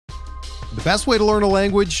The best way to learn a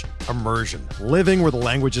language? Immersion. Living where the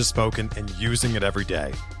language is spoken and using it every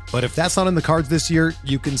day. But if that's not in the cards this year,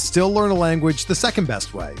 you can still learn a language the second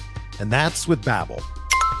best way, and that's with Babbel.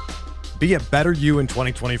 Be a better you in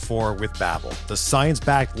 2024 with Babbel, the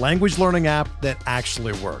science-backed language learning app that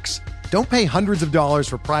actually works. Don't pay hundreds of dollars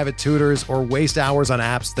for private tutors or waste hours on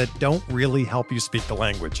apps that don't really help you speak the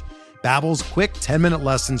language. Babbel's quick 10-minute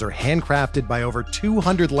lessons are handcrafted by over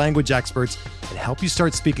 200 language experts and help you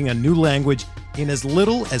start speaking a new language in as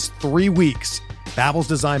little as 3 weeks. Babbel's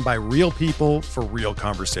designed by real people for real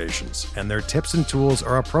conversations, and their tips and tools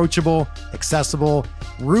are approachable, accessible,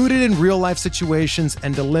 rooted in real-life situations,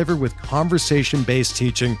 and delivered with conversation-based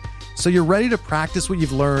teaching, so you're ready to practice what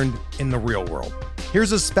you've learned in the real world.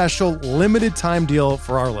 Here's a special limited-time deal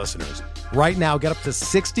for our listeners. Right now, get up to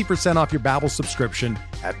 60% off your Babbel subscription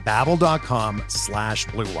at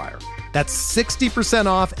babbel.com/Blue Wire. That's 60%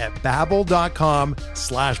 off at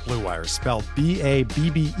babbel.com/Blue Wire, spelled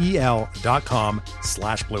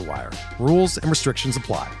BABBEL.com/Blue Wire. Rules and restrictions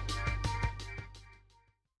apply.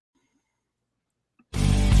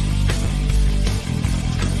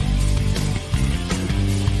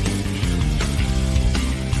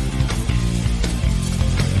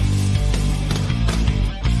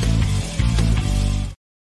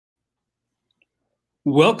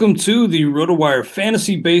 Welcome to the RotoWire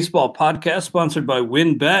Fantasy Baseball Podcast, sponsored by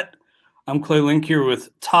WynnBET. I'm Clay Link here with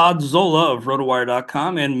Todd Zola of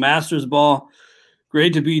RotoWire.com and Masters Ball.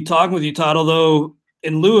 Great to be talking with you, Todd, although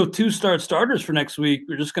in lieu of two starters for next week,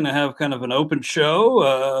 we're just going to have kind of an open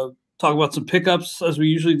show, talk about some pickups as we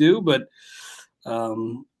usually do, but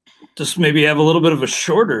just maybe have a little bit of a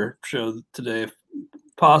shorter show today,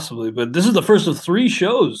 possibly. But this is the first of 3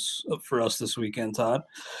 shows for us this weekend, Todd.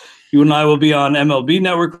 You and I will be on MLB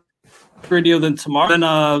Network Radio, then tomorrow, then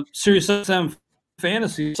SiriusXM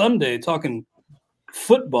Fantasy Sunday, talking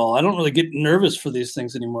football. I don't really get nervous for these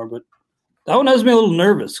things anymore, but that one has me a little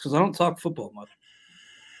nervous because I don't talk football much.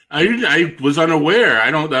 I was unaware.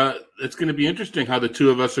 It's going to be interesting how the two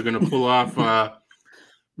of us are going to pull off.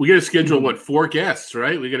 We got to schedule 4 guests,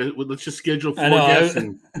 right? Let's just schedule 4 guests.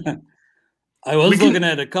 I was looking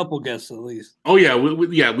at a couple guests at least. Oh yeah,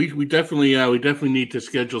 we definitely need to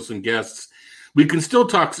schedule some guests. We can still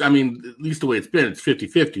talk. I mean, at least the way it's been, it's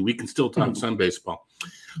 50-50. We can still talk some baseball,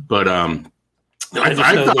 but I'm all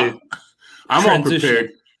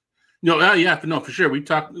prepared. No, for sure. We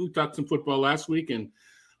talked some football last week, and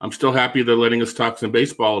I'm still happy they're letting us talk some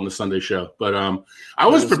baseball on the Sunday show. But I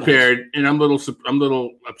was prepared, nice. And I'm a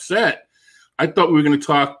little upset. I thought we were going to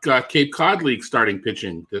talk Cape Cod League starting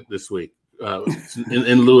pitching this week.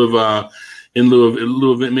 In lieu of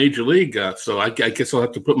Major League, so I guess I'll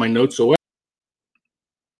have to put my notes away.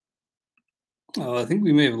 Oh, I think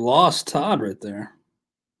we may have lost Todd right there,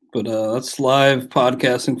 but that's live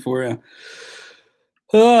podcasting for you.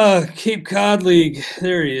 Cape Cod League,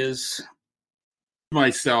 there he is.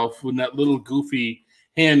 Myself with that little goofy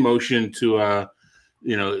hand motion to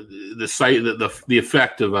the site, the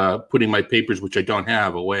effect of putting my papers, which I don't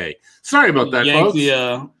have, away. Sorry about that, folks.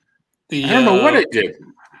 I don't know what I did.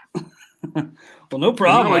 Well, no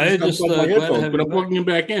problem. I just my headphones, but I'm plugging them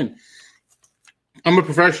back in. I'm a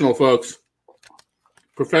professional, folks.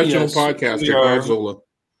 Professional podcaster, Zola.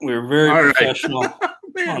 We're very professional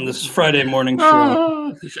on this Friday morning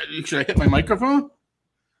show. Should I hit my microphone?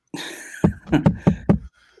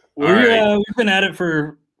 We've been at it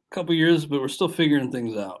for a couple years, but we're still figuring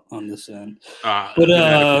things out on this end. I've been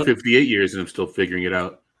at it for 58 years, and I'm still figuring it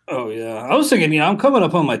out. Oh, yeah. I was thinking, I'm coming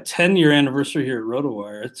up on my 10-year anniversary here at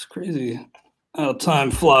RotoWire. It's crazy how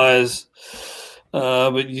time flies.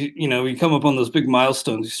 But, you come up on those big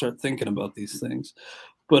milestones, you start thinking about these things.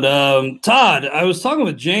 But, Todd, I was talking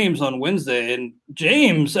with James on Wednesday, and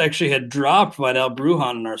James actually had dropped Vidal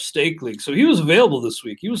Brujan in our stake league. So he was available this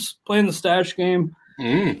week. He was playing the stash game,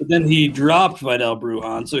 but then he dropped Vidal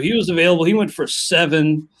Brujan. So he was available. He went for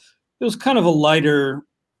 7. It was kind of a lighter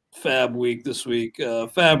Fab week this week.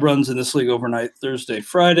 Fab runs in this league overnight, Thursday,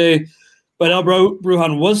 Friday. But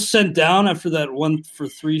Brujan was sent down after that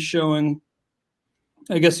 1-for-3 showing.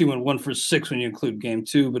 I guess he went 1-for-6 when you include game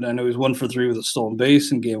 2, but I know he's 1-for-3 with a stolen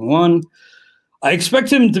base in game 1. I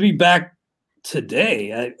expect him to be back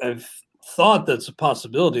today. I've thought that's a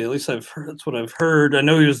possibility. At least that's what I've heard. I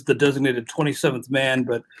know he was the designated 27th man,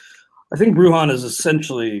 but I think Brujan is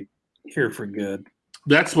essentially here for good.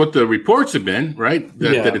 That's what the reports have been, right?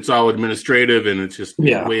 That it's all administrative and it's just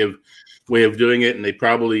a way of doing it. And they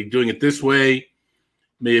probably doing it this way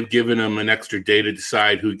may have given them an extra day to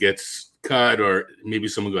decide who gets cut, or maybe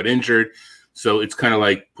someone got injured. So it's kind of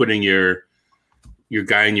like putting your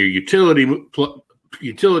guy in your utility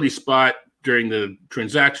spot during the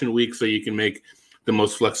transaction week so you can make the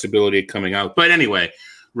most flexibility coming out. But anyway,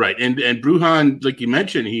 right. And Bruján, like you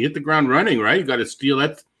mentioned, he hit the ground running, right? You got to steal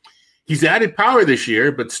that. He's added power this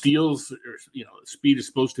year, but steals, speed is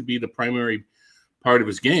supposed to be the primary part of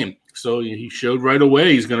his game. So he showed right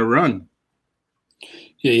away he's going to run.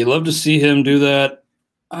 Yeah, you love to see him do that.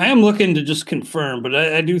 I am looking to just confirm, but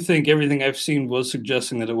I do think everything I've seen was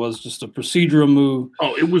suggesting that it was just a procedural move.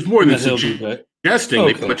 Oh, it was more than suggesting.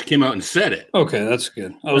 They pretty much came out and said it. Okay, that's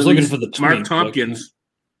good. I was looking for the tweet. Mark Tompkins.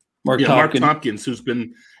 Mark Tompkins, who's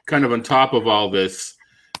been kind of on top of all this,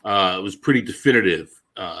 was pretty definitive.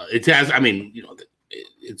 It has,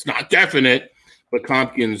 it's not definite, but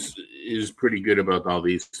Tompkins is pretty good about all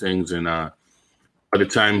these things. And by the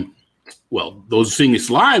time, those seeing this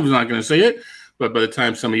live is not going to say it, but by the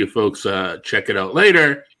time some of you folks check it out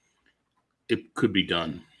later, it could be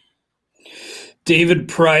done. David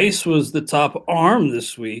Price was the top arm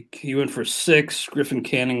this week. He went for 6. Griffin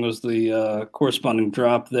Canning was the corresponding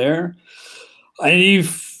drop there. I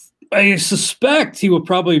suspect he will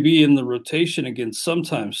probably be in the rotation again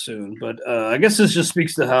sometime soon, but I guess this just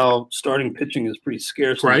speaks to how starting pitching is pretty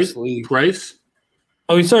scarce in this league. Price?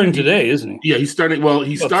 Oh, he's starting today, isn't he? Yeah, he's starting. Well,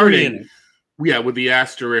 he's starting. Yeah, with the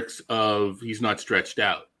asterisk of he's not stretched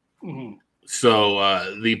out. Mm-hmm. So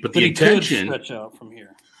the intention could stretch out from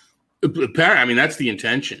here. Apparently, that's the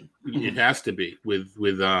intention. Mm-hmm. It has to be with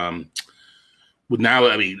now.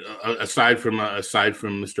 Aside from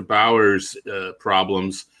Mr. Bauer's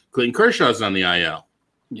problems. Clayton Kershaw's on the IL.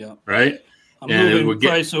 Yeah. Right? I'm moving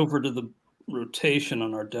Price over to the rotation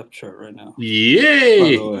on our depth chart right now.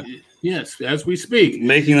 Yay! Yes, as we speak.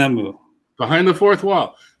 Making that move. Behind the fourth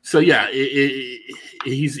wall. So, yeah,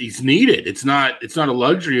 he's needed. It's not a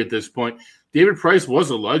luxury at this point. David Price was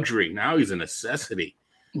a luxury. Now he's a necessity.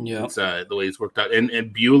 Yeah. It's the way it's worked out. And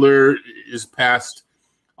Buehler is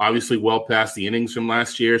obviously well past the innings from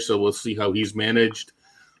last year, so we'll see how he's managed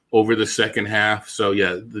over the second half. So,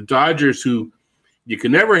 yeah, the Dodgers, who you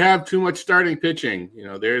can never have too much starting pitching.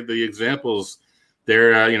 They're the examples.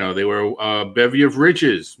 They're, they were a bevy of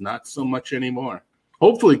riches. Not so much anymore.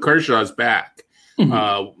 Hopefully Kershaw's back.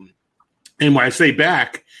 Mm-hmm. And when I say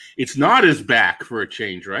back, it's not his back for a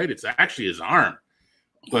change, right? It's actually his arm.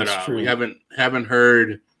 But we haven't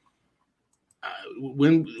heard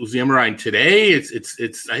when was the MRI today?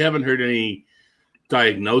 It's I haven't heard any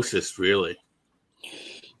diagnosis really.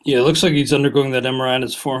 Yeah, it looks like he's undergoing that MRI on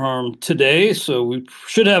his forearm today, so we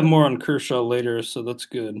should have more on Kershaw later, so that's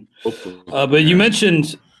good. But you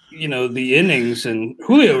mentioned, the innings, and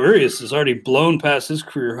Julio Urias has already blown past his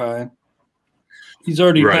career high. He's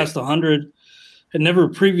already past 100, had never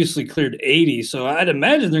previously cleared 80, so I'd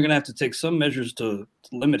imagine they're going to have to take some measures to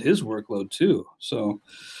limit his workload too. So,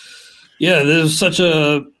 yeah, there's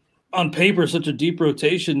on paper, such a deep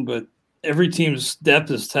rotation, but every team's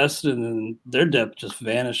depth is tested, and their depth just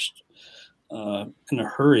vanished in a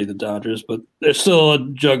hurry, the Dodgers. But they're still a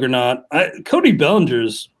juggernaut. Cody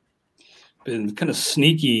Bellinger's been kind of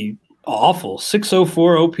sneaky awful.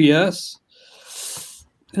 604 OPS.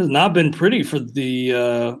 Has not been pretty for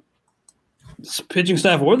the pitching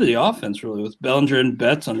staff or the offense, really, with Bellinger and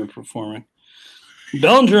Betts underperforming.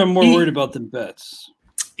 Bellinger I'm more worried about than Betts.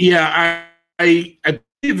 Yeah, I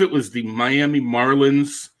believe it was the Miami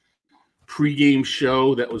Marlins pregame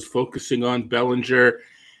show that was focusing on Bellinger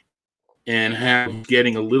and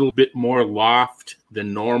getting a little bit more loft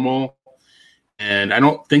than normal. And I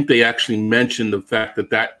don't think they actually mentioned the fact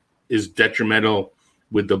that is detrimental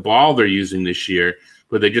with the ball they're using this year,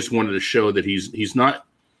 but they just wanted to show that he's not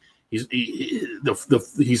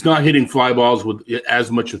hitting fly balls with as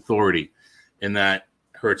much authority, and that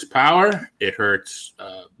hurts power. It hurts,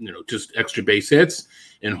 just extra base hits.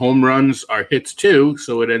 And home runs are hits too,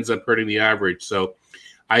 so it ends up hurting the average. So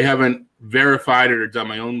I haven't verified it or done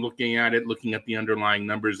my own looking at the underlying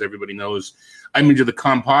numbers. Everybody knows I'm into the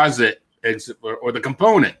composite exit or the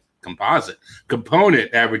component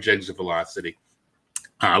average exit velocity.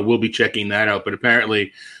 We'll be checking that out. But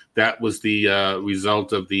apparently that was the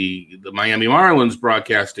result of the Miami Marlins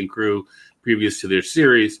broadcasting crew previous to their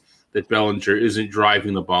series, that Bellinger isn't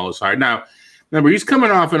driving the ball as hard. Now, remember, he's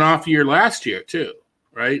coming off an off year last year too.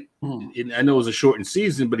 Right, I know it was a shortened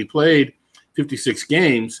season, but he played 56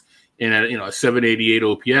 games and a 788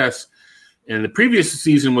 OPS. And the previous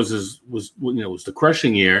season was the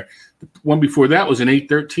crushing year. The one before that was an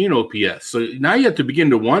 813 OPS. So now you have to begin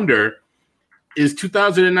to wonder: is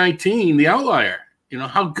 2019 the outlier?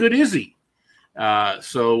 How good is he?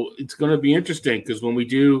 So it's going to be interesting because when we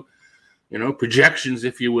do, projections,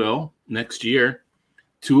 if you will, next year,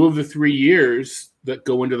 2 of the 3 years that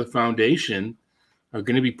go into the foundation are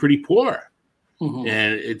going to be pretty poor. Mm-hmm.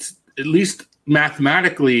 And at least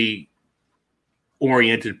mathematically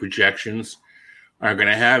oriented projections are going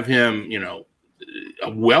to have him,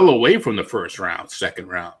 well away from the first round, second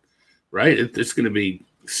round, right? It's going to be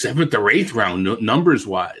 7th or 8th round numbers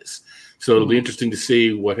wise. So it'll be interesting to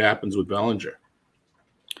see what happens with Bellinger.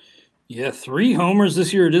 Yeah, 3 homers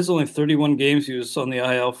this year. It is only 31 games. He was on the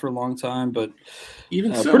IL for a long time, but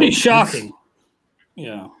even so, pretty shocking.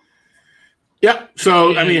 Yeah. Yeah.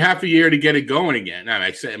 So, I mean, half a year to get it going again.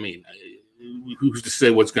 Who's to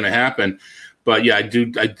say what's going to happen? But yeah, I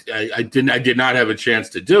did not have a chance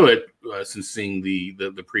to do it since seeing the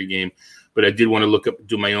pregame, but I did want to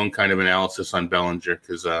do my own kind of analysis on Bellinger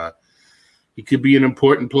because he could be an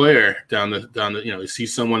important player down the. Is he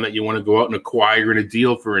someone that you want to go out and acquire in a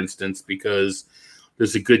deal, for instance, because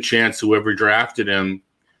there's a good chance whoever drafted him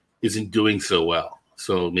isn't doing so well.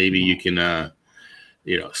 So maybe you can,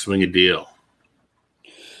 swing a deal.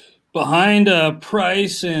 Behind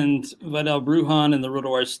Price and Vidal Brujan in the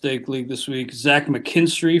RotoWire Stake League this week, Zach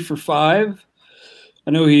McKinstry for 5.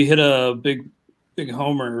 I know he hit a big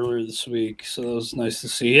homer earlier this week, so that was nice to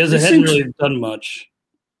see. He hasn't really done much.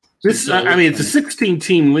 It's a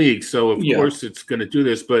 16-team league, so of course it's going to do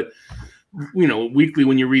this. But weekly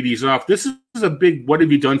when you read these off, this is a big "what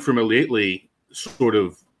have you done for me lately" sort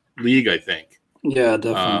of league, I think. Yeah,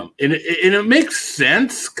 definitely. And it makes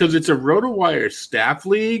sense because it's a RotoWire staff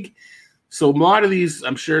league. So a lot of these,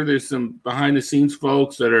 I'm sure there's some behind the scenes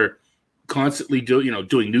folks that are constantly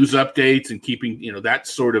doing news updates and keeping, that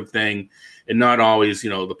sort of thing. And not always,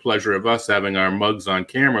 the pleasure of us having our mugs on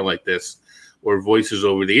camera like this or voices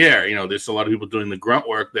over the air. There's a lot of people doing the grunt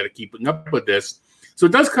work that are keeping up with this. So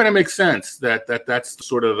it does kind of make sense that's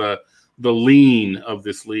sort of the lean of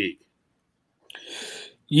this league.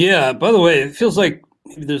 Yeah, by the way, it feels like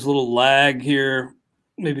maybe there's a little lag here.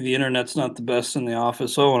 Maybe the internet's not the best in the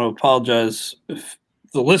office. So I want to apologize if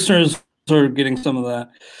the listeners are getting some of that.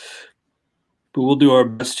 But we'll do our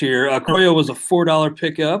best here. Correa was a $4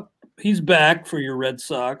 pickup. He's back for your Red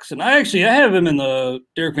Sox. And I have him in the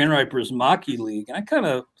Derek Van Riper's Maki League. And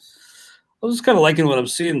I was just kind of liking what I'm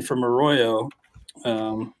seeing from Arroyo.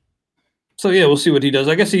 So, yeah, we'll see what he does.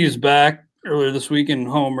 I guess he's back earlier this week and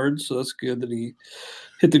homered, so that's good that he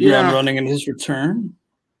hit the ground running in his return.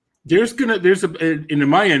 There's in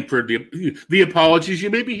my end for the apologies.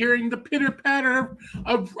 You may be hearing the pitter patter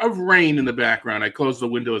of rain in the background. I closed the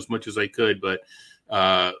window as much as I could, but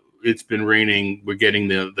it's been raining. We're getting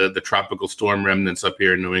the tropical storm remnants up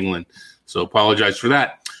here in New England, so apologize for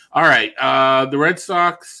that. All right, the Red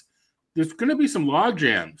Sox. There's going to be some log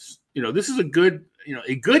jams. This is a good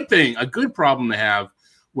thing, a good problem to have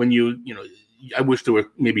when I wish there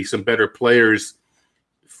were maybe some better players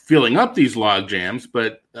filling up these log jams,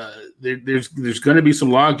 but there's going to be some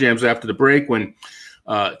log jams after the break when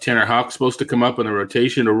Tanner Houck's supposed to come up in the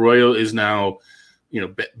rotation. Arroyo is now,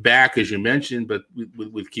 back as you mentioned, but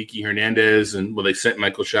with Kiki Hernandez and they sent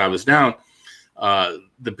Michael Chavez down,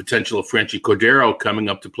 the potential of Franchi Cordero coming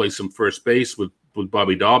up to play some first base with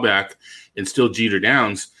Bobby Dahlback and still Jeter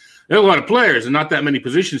Downs. There are a lot of players and not that many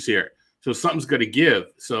positions here, so something's got to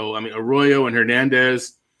give. So Arroyo and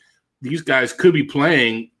Hernandez, these guys could be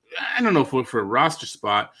playing. I don't know for a roster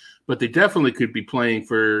spot, but they definitely could be playing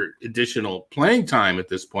for additional playing time at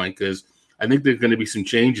this point because I think there's going to be some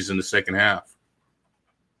changes in the second half.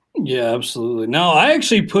 Yeah, absolutely. No, I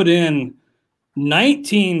actually put in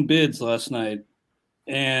 19 bids last night,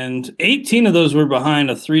 and 18 of those were behind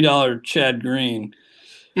a $3 Chad Green.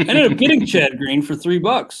 I ended up getting Chad Green for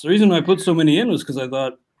 $3. The reason I put so many in was because I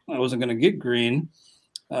thought I wasn't going to get Green.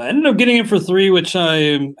 I ended up getting it for $3, which I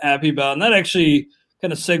am happy about. And that actually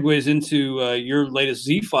kind of segues into your latest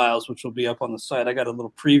Z Files, which will be up on the site. I got a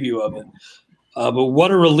little preview of it. But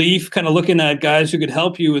what a relief, kind of looking at guys who could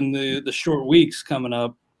help you in the short weeks coming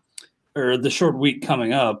up, or the short week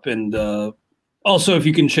coming up. And also if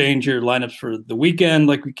you can change your lineups for the weekend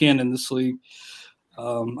like we can in this league.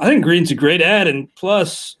 I think Green's a great ad, and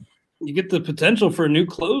plus you get the potential for a new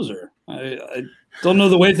closer. I don't know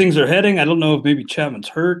the way things are heading. I don't know if maybe Chapman's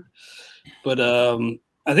hurt, but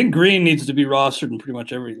I think Green needs to be rostered in pretty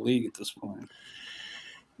much every league at this point.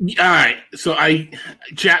 All right, so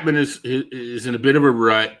Chapman is in a bit of a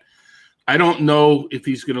rut. I don't know if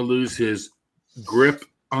he's going to lose his grip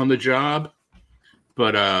on the job,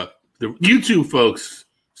 but the YouTube folks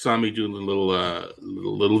saw me doing a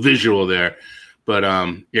little visual there, but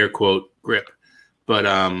air quote grip. But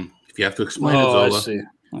if you have to explain it, Zola. I see.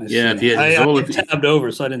 Yeah, I tabbed over,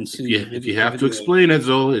 so I didn't see. If you have to explain it,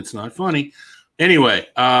 Zola, it's not funny. Anyway,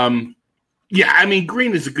 Green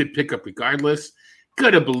is a good pickup regardless.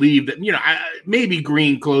 Gotta believe that maybe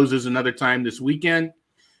Green closes another time this weekend.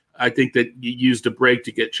 I think that he used a break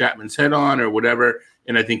to get Chapman's head on or whatever,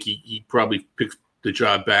 and I think he probably picks the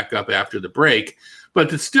job back up after the break.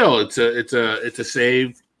 But it's a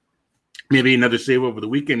save, maybe another save over the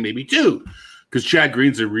weekend, maybe two, because Chad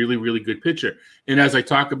Green's a really, really good pitcher. And as I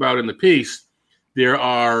talk about in the piece, there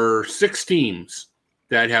are 6 teams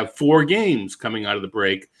that have 4 games coming out of the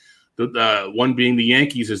break. The one being the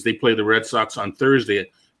Yankees as they play the Red Sox on Thursday.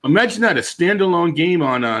 Imagine that, a standalone game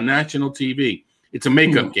on national TV. It's a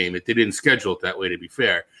makeup game. They didn't schedule it that way, to be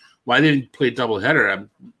fair. Why they didn't play a doubleheader?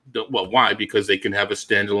 Well, why? Because they can have a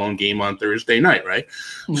standalone game on Thursday night, right?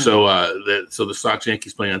 Mm-hmm. So the Sox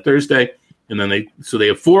Yankees playing on Thursday, and then they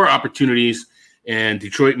have 4 opportunities, and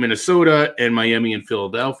Detroit, Minnesota, and Miami and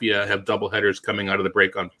Philadelphia have doubleheaders coming out of the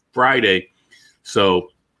break on Friday. So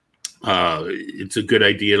it's a good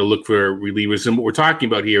idea to look for relievers. And what we're talking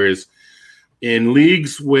about here is in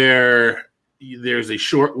leagues where there's a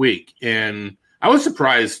short week, and I was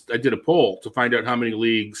surprised. I did a poll to find out how many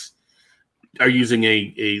leagues are using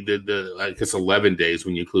the I guess 11 days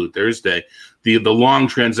when you include Thursday, the long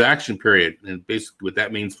transaction period. And basically what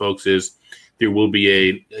that means, folks, is there will be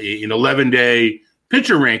an 11-day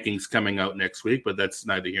pitcher rankings coming out next week, but that's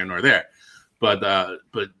neither here nor there. But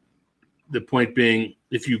the point being,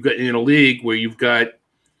 if you've got in a league where you've got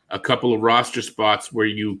a couple of roster spots where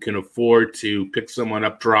you can afford to pick someone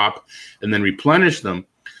up, drop, and then replenish them,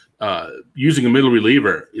 using a middle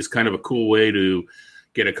reliever is kind of a cool way to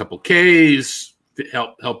get a couple Ks,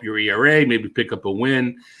 help your ERA, maybe pick up a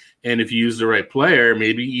win, and if you use the right player,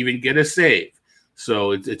 maybe even get a save.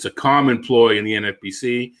 So it's a common ploy in the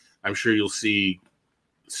NFBC. I'm sure you'll see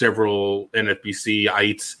several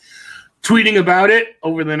NFBC-ites tweeting about it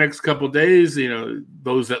over the next couple of days.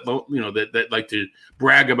 Those that like to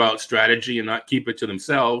brag about strategy and not keep it to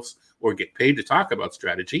themselves or get paid to talk about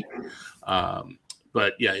strategy.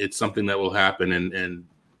 But yeah, it's something that will happen, and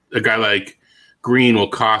a guy like Green will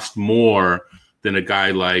cost more than a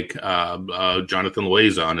guy like Jonathan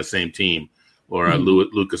Loaiza on the same team, or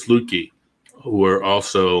Lucas Luetge, who are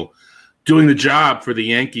also doing the job for the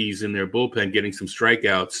Yankees in their bullpen, getting some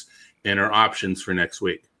strikeouts, and are options for next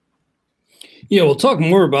week. Yeah, we'll talk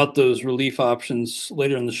more about those relief options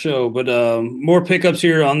later in the show, but more pickups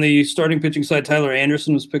here on the starting pitching side. Tyler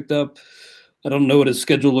Anderson was picked up. I don't know what his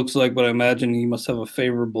schedule looks like, but I imagine he must have a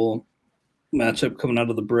favorable matchup coming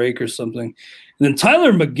out of the break or something. And then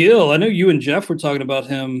Tyler McGill, I know you and Jeff were talking about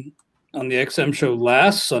him on the XM show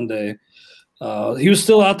last Sunday. He was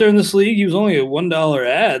still out there in this league. He was only a $1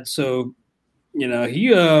 ad, so he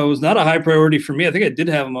was not a high priority for me. I think I did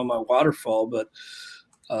have him on my waterfall, but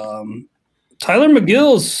Tyler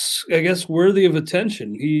McGill's, I guess, worthy of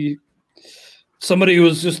attention. Somebody who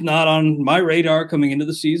was just not on my radar coming into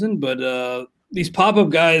the season, but these pop-up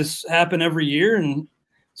guys happen every year, and it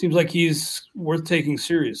seems like he's worth taking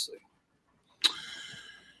seriously.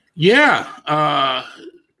 Yeah. I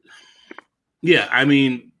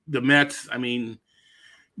mean, the Mets,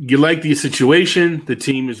 you like the situation. The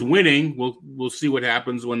team is winning. We'll see what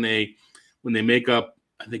happens when they make up.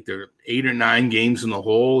 I think there are 8 or 9 games in the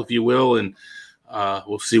hole, if you will, and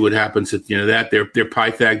we'll see what happens at the end of that. Their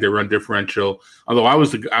Pythag, their run differential. Although I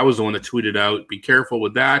was the one that tweeted out, be careful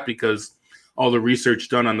with that, because all the research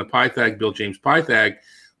done on the Pythag, Bill James Pythag,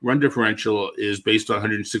 run differential is based on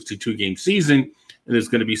 162 game season, and there's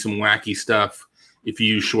going to be some wacky stuff if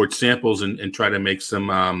you use short samples and try to make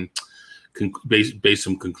some base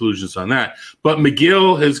some conclusions on that. But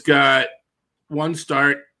McGill has got one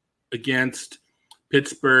start against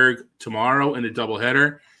Pittsburgh tomorrow in a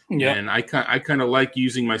doubleheader. Yeah. And I kind of like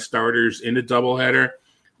using my starters in a doubleheader,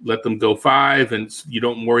 let them go 5, and you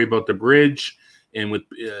don't worry about the bridge. And with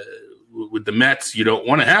the Mets, you don't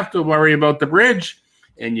want to have to worry about the bridge,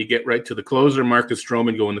 and you get right to the closer, Marcus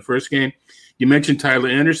Stroman, go in the first game. You mentioned Tyler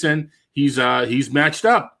Anderson. He's matched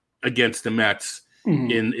up against the Mets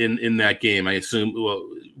in that game. I assume, well,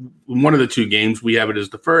 one of the 2 games, we have it as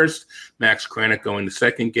the first. Max Kranick going the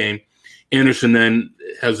second game. Anderson then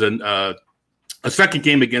has a second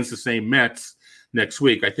game against the same Mets next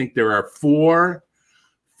week. I think there are four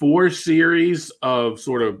series of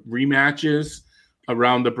sort of rematches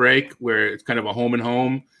around the break where it's kind of a home and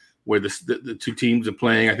home, where the 2 teams are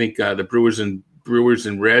playing. I think the Brewers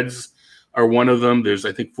and Reds are one of them. There's,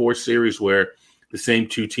 I think, 4 series where the same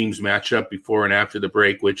 2 teams match up before and after the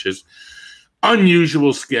break, which is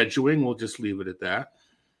unusual scheduling. We'll just leave it at that.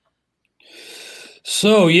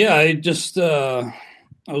 So, yeah, I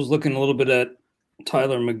was looking a little bit at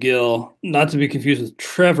Tyler McGill, not to be confused with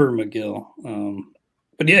Trevor McGill.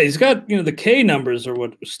 But yeah, he's got, the K numbers are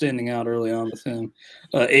what was standing out early on with him.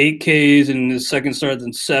 8 Ks in his second start,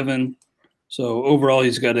 then 7 So overall,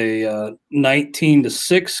 he's got a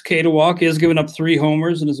 19-6 K to walk. He has given up 3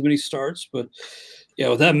 homers in as many starts, but yeah,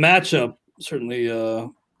 with that matchup, certainly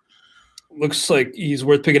looks like he's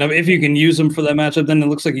worth picking up. If you can use him for that matchup, then it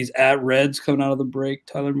looks like he's at Reds coming out of the break.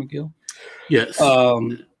 Tyler McGill. Yes.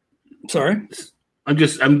 Sorry.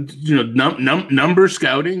 I'm number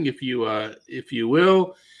scouting, if you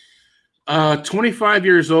will. 25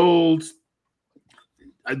 years old.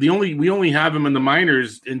 We only have him in the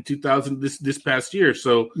minors in 2000 this past year.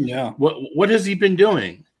 So yeah, what has he been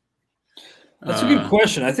doing? That's a good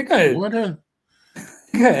question. I think I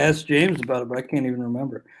asked James about it, but I can't even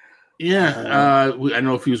remember. Yeah, I don't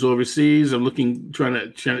know if he was overseas. I'm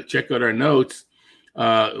trying to check out our notes,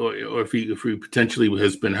 or if he potentially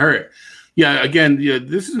has been hurt. Yeah, again,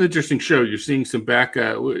 this is an interesting show. You're seeing some back.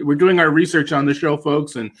 We're doing our research on the show,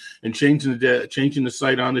 folks, and changing the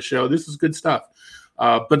site on the show. This is good stuff.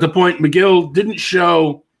 But the point, McGill didn't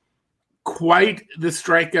show quite the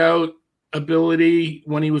strikeout ability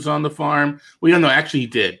when he was on the farm. We don't know. Actually, he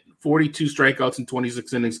did 42 strikeouts in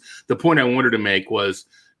 26 innings. The point I wanted to make was,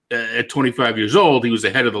 at 25 years old, he was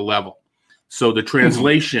ahead of the level. So the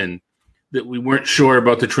translation that we weren't sure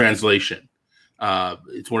about the translation.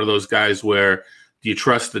 It's one of those guys where, do you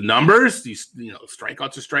trust the numbers? These,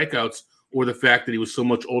 strikeouts are strikeouts, or the fact that he was so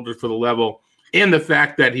much older for the level, and the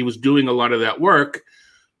fact that he was doing a lot of that work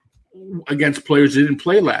against players that didn't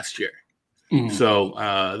play last year. Mm-hmm. So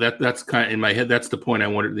that's kind of in my head. That's the point I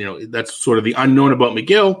wanted. That's sort of the unknown about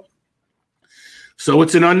McGill. So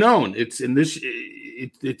it's an unknown. It's in this.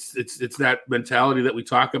 It's that mentality that we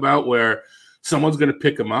talk about where someone's going to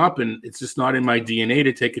pick him up, and it's just not in my DNA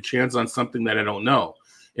to take a chance on something that I don't know,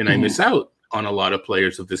 and I miss out on a lot of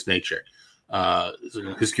players of this nature.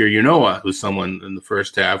 Hiskir Yanoa was someone in the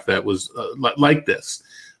first half that was like this.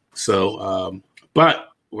 So, but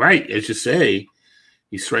right, as you say,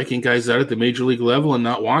 he's striking guys out at the major league level and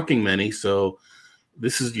not walking many. So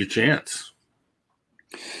this is your chance.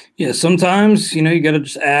 Yeah, sometimes, you got to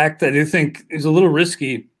just act. I do think he's a little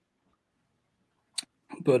risky,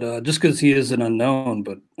 but just because he is an unknown.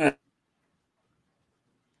 But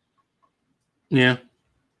yeah.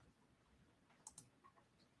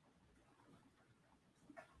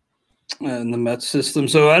 In the Mets system.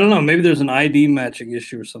 So I don't know. Maybe there's an ID matching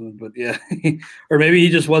issue or something, but yeah. Or maybe he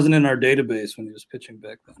just wasn't in our database when he was pitching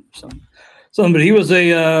back then or something. But he was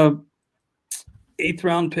a 8th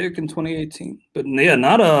round pick in 2018. But yeah,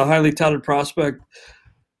 not a highly touted prospect.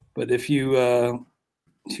 But if you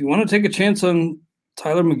want to take a chance on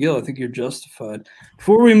Tyler McGill, I think you're justified.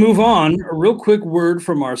 Before we move on, a real quick word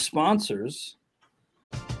from our sponsors.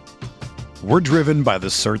 We're driven by the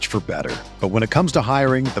search for better. But when it comes to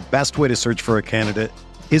hiring, the best way to search for a candidate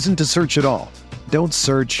isn't to search at all. Don't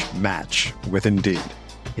search, match with Indeed.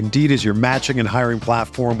 Indeed is your matching and hiring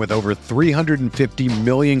platform with over 350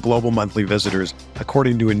 million global monthly visitors,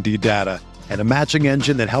 according to Indeed data, and a matching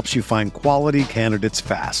engine that helps you find quality candidates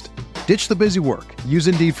fast. Ditch the busy work. Use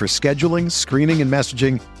Indeed for scheduling, screening, and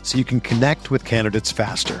messaging so you can connect with candidates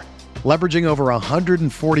faster. Leveraging over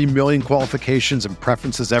 140 million qualifications and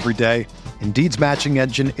preferences every day, Indeed's matching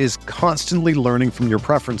engine is constantly learning from your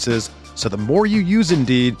preferences, so the more you use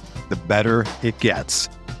Indeed, the better it gets.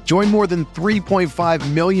 Join more than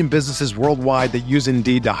 3.5 million businesses worldwide that use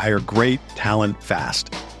Indeed to hire great talent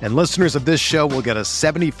fast. And listeners of this show will get a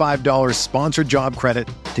 $75 sponsored job credit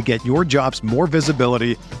to get your jobs more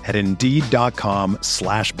visibility at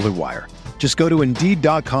Indeed.com/Blue Wire. Just go to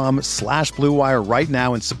Indeed.com/Blue Wire right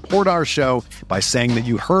now and support our show by saying that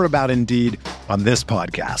you heard about Indeed on this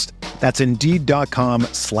podcast. That's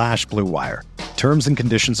Indeed.com/Blue Wire. Terms and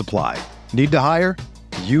conditions apply. Need to hire?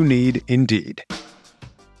 You need Indeed.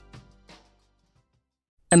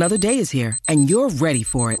 Another day is here, and you're ready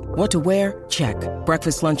for it. What to wear? Check.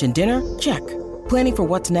 Breakfast, lunch, and dinner? Check. Planning for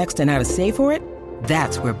what's next and how to save for it?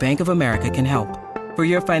 That's where Bank of America can help. For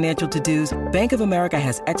your financial to-dos, Bank of America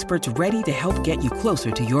has experts ready to help get you closer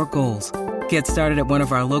to your goals. Get started at one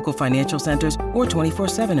of our local financial centers or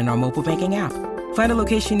 24/7 in our mobile banking app. Find a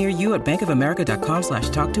location near you at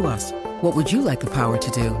bankofamerica.com/talktous. What would you like the power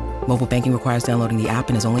to do? Mobile banking requires downloading the app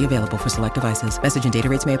and is only available for select devices. Message and data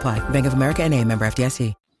rates may apply. Bank of America NA, member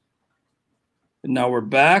FDIC. And now we're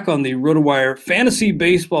back on the RotoWire Fantasy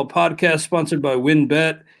Baseball Podcast, sponsored by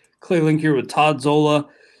WynnBET. Clay Link here with Todd Zola.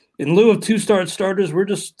 In lieu of 2-start starters, we're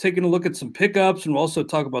just taking a look at some pickups, and we'll also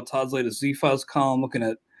talk about Todd's latest Z-Files column, looking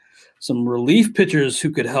at some relief pitchers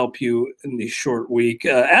who could help you in the short week.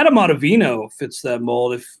 Adam Ottavino fits that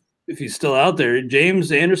mold if he's still out there.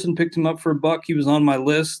 James Anderson picked him up for $1. He was on my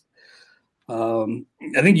list. I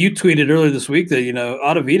think you tweeted earlier this week that,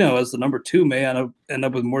 Ottavino as the number 2 may end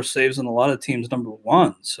up with more saves than a lot of teams number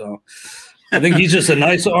 1. So I think he's just a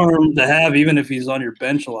nice arm to have, even if he's on your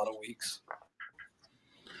bench a lot of weeks.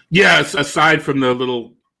 Yeah, aside from the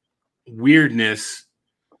little weirdness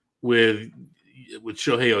with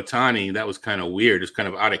Shohei Ohtani, that was kind of weird. It's kind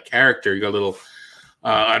of out of character. You got a little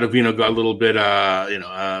Ottavino got a little bit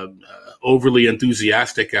overly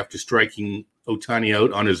enthusiastic after striking Ohtani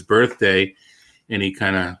out on his birthday, and he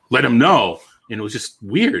kind of let him know, and it was just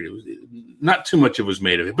weird. It was not too much of was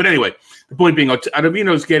made of it, but anyway, the point being,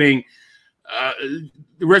 Ottavino's getting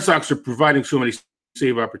the Red Sox are providing so many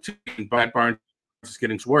save opportunities. Barnes is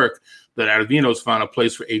getting to work that Ottavino's found a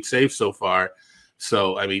place for 8 saves so far.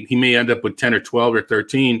 So I mean, he may end up with 10 or 12 or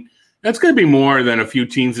 13. That's going to be more than a few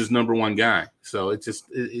teams' his number one guy. So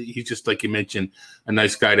he's just like you mentioned, a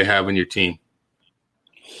nice guy to have on your team.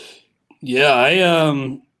 Yeah,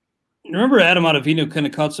 I remember Adam Ottavino kind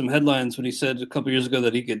of caught some headlines when he said a couple years ago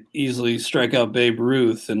that he could easily strike out Babe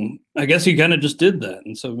Ruth, and I guess he kind of just did that.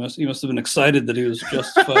 And so he must have been excited that he was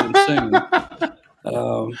justified in saying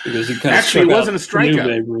because he kind of actually it wasn't a strikeout.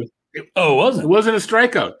 Babe Ruth. Oh, it wasn't. It wasn't a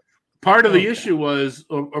strikeout. Part of the issue was,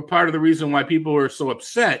 or part of the reason why people were so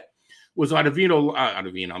upset was Ohtani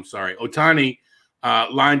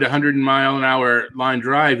lined a 100-mile-an-hour line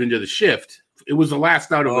drive into the shift. It was the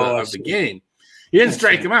last out of the game. He didn't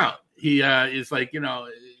strike him out. He is like, he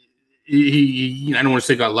I don't want to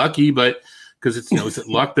say got lucky, but because it's it's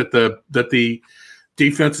luck that the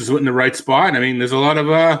defense is in the right spot. I mean, there's a lot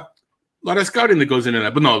of scouting that goes into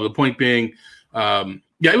that. But no, the point being,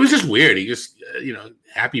 it was just weird. He just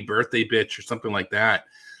happy birthday bitch or something like that.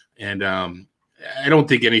 And I don't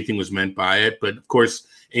think anything was meant by it. But of course,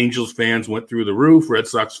 Angels fans went through the roof. Red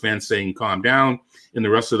Sox fans saying calm down, and the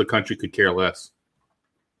rest of the country could care less.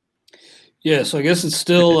 Yeah, so I guess it's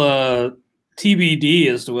still TBD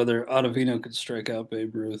as to whether Ottavino could strike out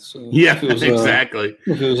Babe Ruth. So yeah, exactly.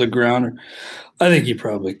 If it was a grounder, I think he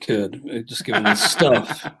probably could, just given the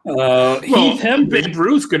stuff. Heath Hembree. Babe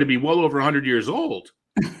Ruth's going to be well over 100 years old.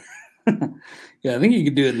 Yeah, I think he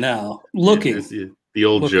could do it now. Looking. The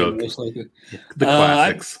old joke. The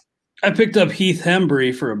classics. I picked up Heath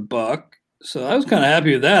Hembree for $1, so I was kind of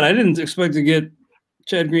happy with that. I didn't expect to get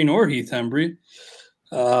Chad Green or Heath Hembree.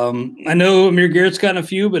 I know Amir Garrett's gotten a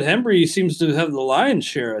few, but Hembree seems to have the lion's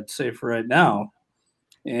share, I'd say, for right now.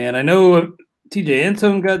 And I know TJ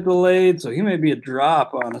Antone got delayed, so he may be a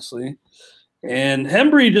drop, honestly. And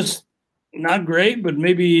Hembree just not great, but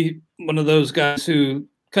maybe one of those guys who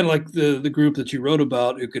kind of like the group that you wrote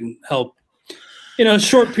about who can help,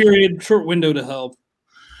 short window to help.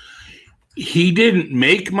 He didn't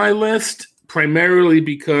make my list primarily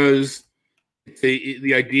because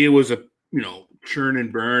the idea was churn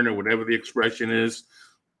and burn or whatever the expression is.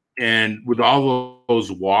 And with all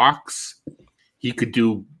those walks, he could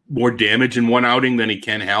do more damage in one outing than he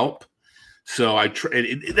can help. So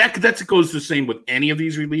that goes the same with any of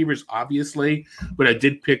these relievers, obviously. But I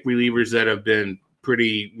did pick relievers that have been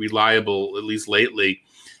pretty reliable, at least lately.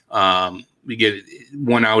 We get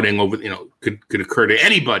one outing over, could occur to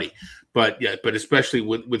anybody. But especially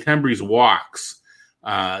with Hembree's walks,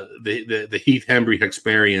 the Heath Hembree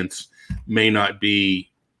experience may not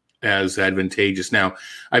be as advantageous. Now,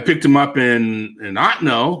 I picked him up in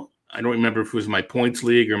Otno. I don't remember if it was my points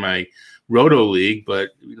league or my roto league, but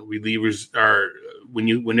relievers are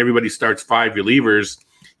when everybody starts 5 relievers,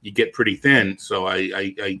 you get pretty thin. So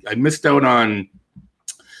I missed out on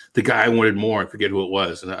the guy I wanted more. I forget who it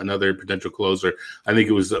was. Another potential closer. I think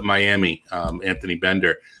it was Miami, Anthony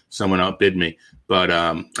Bender. Someone outbid me, but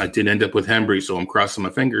I did end up with Hembree, so I'm crossing my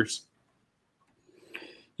fingers.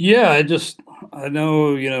 Yeah, I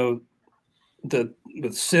know, that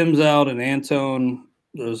with Sims out and Antone,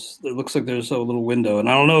 it looks like there's a little window, and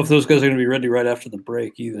I don't know if those guys are going to be ready right after the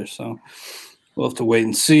break either. So we'll have to wait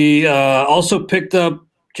and see. Also picked up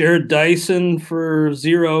Jared Dyson for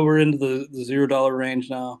 $0. We're into the $0 range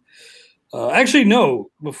now. Actually, no,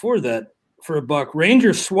 before that, for $1,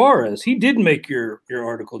 Ranger Suarez. He did make your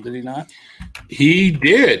article, did he not? He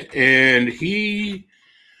did, and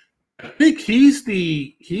I think he's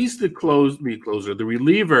the closer, the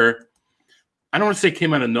reliever. I don't want to say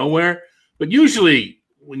came out of nowhere, but usually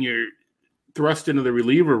when you're thrust into the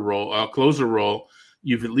reliever role, closer role,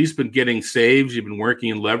 you've at least been getting saves, you've been working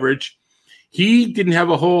in leverage. He didn't have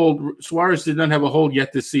a hold. Suarez did not have a hold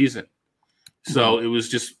yet this season, so it was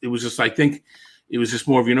just. I think it was just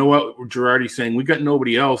more of what Girardi's saying. We got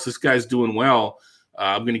nobody else. This guy's doing well.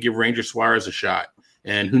 I'm going to give Ranger Suarez a shot,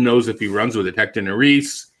 and who knows if he runs with it. Hector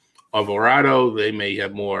Neris, Alvarado, they may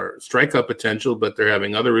have more strikeout potential, but they're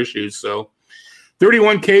having other issues. So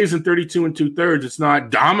 31 Ks and 32 2/3. It's not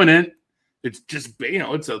dominant. It's just,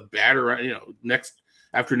 it's a batter.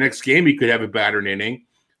 Next game, he could have a battered inning.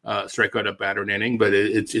 strikeout at batter an inning, but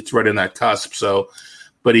it's right in that cusp. So,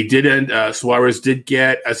 but he did end. Suarez did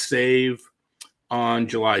get a save on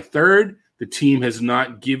July 3rd. The team has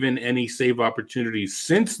not given any save opportunities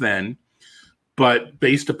since then, but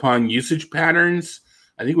based upon usage patterns,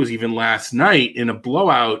 I think it was even last night in a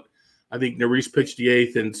blowout, I think Neris pitched the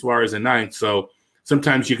 8th and Suarez the 9th. So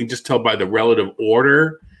sometimes you can just tell by the relative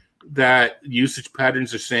order that usage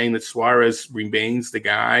patterns are saying that Suarez remains the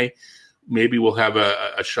guy. Maybe we'll have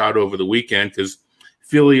a shot over the weekend because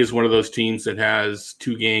Philly is one of those teams that has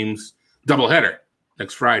 2 games, doubleheader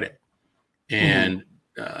next Friday. And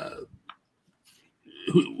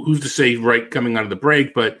who's to say right coming out of the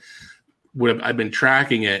break, but I've been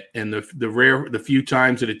tracking it, and the few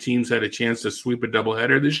times that a team's had a chance to sweep a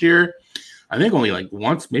doubleheader this year, I think only like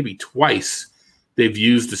once, maybe twice, they've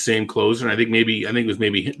used the same closer. And I think it was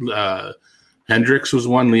maybe Hendricks was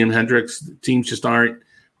one, Liam Hendricks. Teams just aren't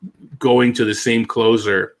going to the same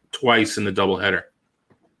closer twice in the doubleheader.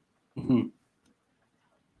 Mm-hmm.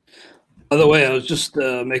 By the way, I was just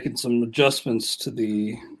making some adjustments to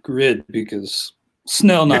the grid because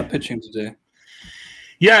Snell not pitching today.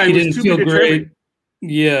 Yeah, he didn't feel great.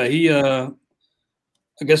 Yeah,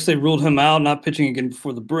 I guess they ruled him out, not pitching again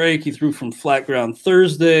before the break. He threw from flat ground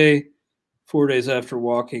Thursday, 4 days after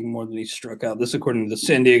walking more than he struck out. This according to the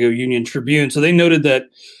San Diego Union Tribune. So they noted that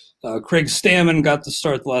Craig Stammen got the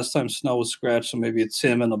start the last time Snell was scratched, so maybe it's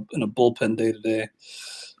him in a bullpen day today.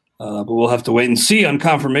 But we'll have to wait and see on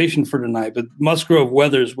confirmation for tonight. But Musgrove,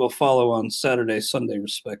 Weathers will follow on Saturday, Sunday,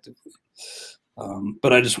 respectively.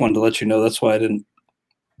 But I just wanted to let you know. That's why I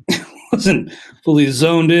wasn't fully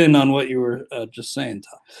zoned in on what you were just saying,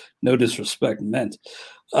 Tom. No disrespect meant.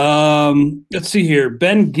 Let's see here.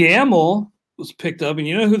 Ben Gamel was picked up, and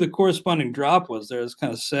you know who the corresponding drop was there? It's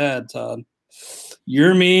kind of sad, Todd.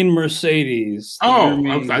 Yermin Mercedes.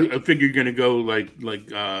 I figured you're going to go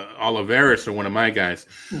like Olivares or one of my guys.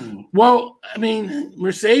 Well, I mean,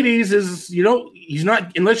 Mercedes is, he's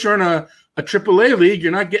not, unless you're on a AAA league,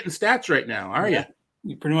 you're not getting stats right now, are you?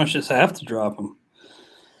 You pretty much just have to drop him.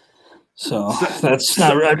 So that's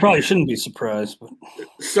not. I probably shouldn't be surprised. But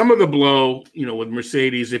some of the blow, with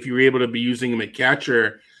Mercedes, if you were able to be using him at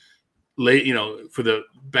catcher late, for the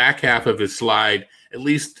back half of his slide, at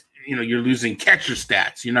least you're losing catcher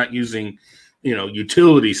stats. You're not using,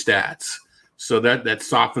 utility stats. So that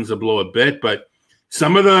softens the blow a bit. But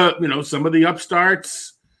some of the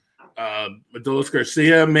upstarts, Adolis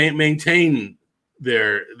Garcia maintain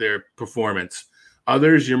their performance.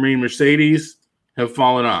 Others, Yermin Mercedes, have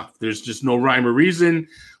fallen off. There's just no rhyme or reason.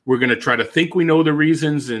 We're going to try to think we know the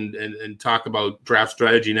reasons and talk about draft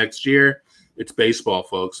strategy next year. It's baseball,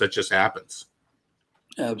 folks. That just happens.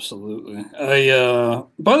 Absolutely.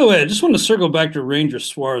 By the way, I just want to circle back to Ranger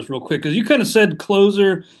Suarez real quick because you kind of said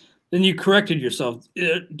closer, then you corrected yourself.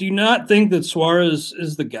 Do you not think that Suarez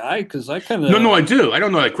is the guy? Because I kind of no, I do. I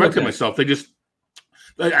don't know. I corrected myself. They just.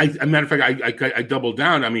 Matter of fact, I doubled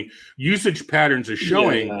down. I mean, usage patterns are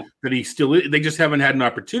showing that he still is. They just haven't had an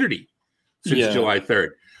opportunity since July 3rd.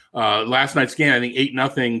 Last night's game, I think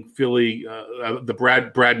 8-0 Philly,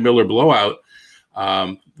 the Brad Miller blowout.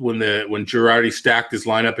 When Girardi stacked his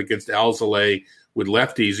lineup against Alzolay with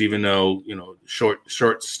lefties, even though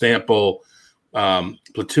short sample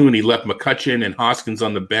platoon, he left McCutchen and Hoskins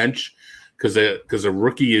on the bench because a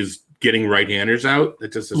rookie is getting right-handers out.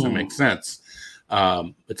 That just doesn't make sense.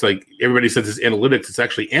 It's like everybody says it's analytics. It's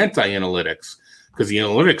actually anti-analytics because the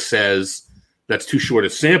analytics says that's too short a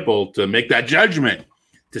sample to make that judgment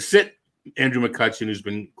to sit Andrew McCutchen, who's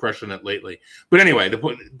been crushing it lately. But anyway,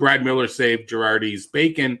 Brad Miller saved Girardi's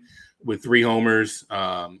bacon with 3 homers.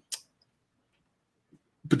 But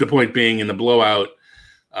the point being, in the blowout,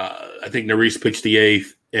 I think Neris pitched the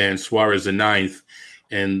 8th and Suarez the 9th.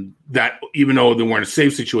 And that, even though they weren't a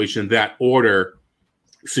save situation, that order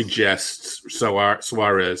suggests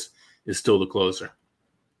Suarez is still the closer.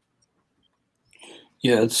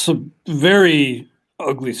 Yeah, it's a very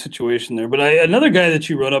ugly situation there. But another guy that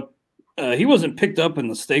you wrote up, he wasn't picked up in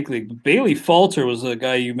the stake league. But Bailey Falter was a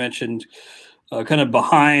guy you mentioned kind of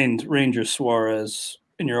behind Ranger Suarez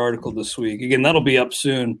in your article this week. Again, that'll be up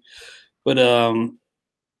soon. But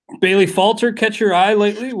Bailey Falter, catch your eye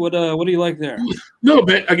lately? What do you like there? A little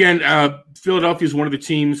bit. Again, Philadelphia is one of the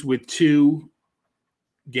teams with 2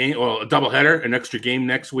 game, a doubleheader, an extra game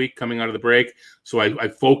next week coming out of the break. So I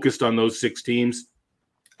focused on those 6 teams.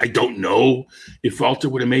 I don't know if Falter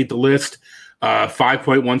would have made the list.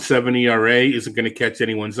 5.17 ERA isn't going to catch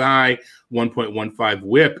anyone's eye. 1.15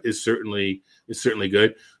 WHIP is certainly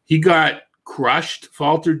good. He got crushed.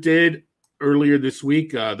 Falter did earlier this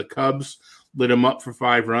week. The Cubs lit him up for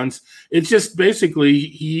 5 runs. It's just basically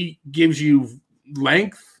he gives you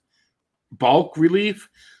length bulk relief.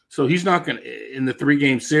 So he's not going to, in the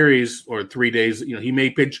 3-game series or 3 days, he may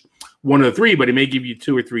pitch 1 of the 3, but he may give you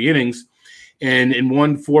 2 or 3 innings. And in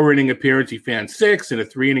 1 4-inning appearance, he fanned 6. In a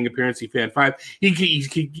 3-inning appearance, he fanned 5. He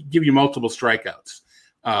can give you multiple strikeouts.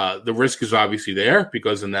 The risk is obviously there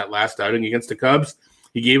because in that last outing against the Cubs,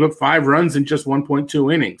 he gave up 5 runs in just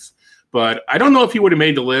 1.2 innings. But I don't know if he would have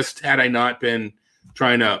made the list had I not been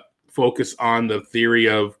trying to focus on the theory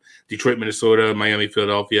of Detroit, Minnesota, Miami,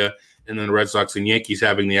 Philadelphia, and then the Red Sox and Yankees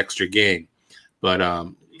having the extra game. But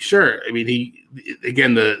sure, I mean,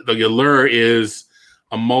 the allure is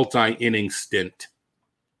a multi-inning stint.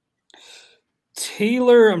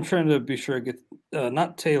 Taylor, I'm trying to be sure I get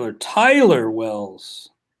not Taylor, Tyler Wells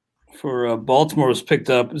for Baltimore was picked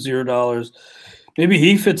up $0. Maybe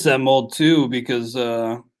he fits that mold too because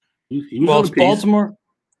it's Baltimore.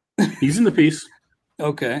 He's in the piece.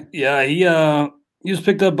 Okay, yeah, he was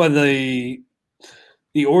picked up by the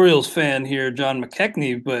Orioles fan here, John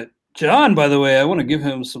McKechnie. But John, by the way, I want to give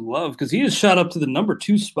him some love because he just shot up to the number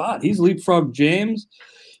 2 spot. He's leapfrogged James.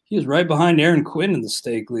 He is right behind Aaron Quinn in the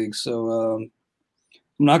Stake League. So I'm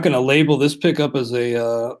not going to label this pickup as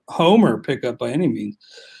a homer pickup by any means.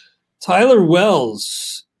 Tyler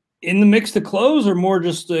Wells in the mix to close, or more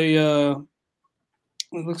just it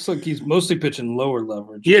looks like he's mostly pitching lower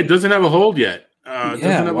leverage. Yeah, it doesn't have a hold yet. A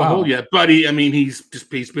hold yet, but he's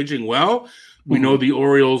pitching well. We know the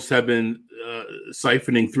Orioles have been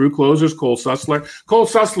siphoning through closers. Cole Sussler. Cole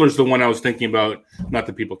Sussler is the one I was thinking about. Not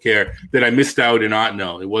that people care that I missed out in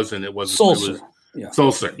Otno. It wasn't. Sulser.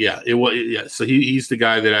 Sulser. Yeah, it was. Yeah, so he's the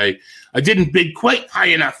guy that I didn't bid quite high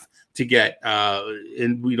enough to get.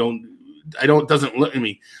 And we don't. Doesn't look at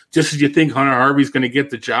me. Just as you think Hunter Harvey's going to get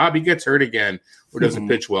the job, he gets hurt again or doesn't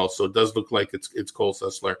pitch well. So it does look like it's Cole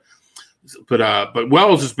Sussler. But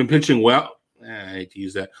Wells has been pitching well. I hate to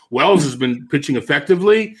use that. Wells has been pitching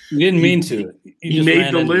effectively. You didn't mean to. He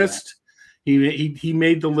made the list. He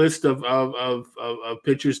made the list of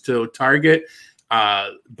pitchers to target.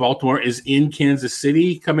 Baltimore is in Kansas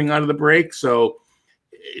City coming out of the break, so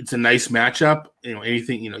it's a nice matchup.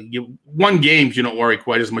 Anything, you won games, you don't worry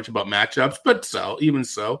quite as much about matchups, but even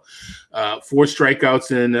so, 4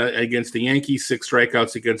 strikeouts against the Yankees, 6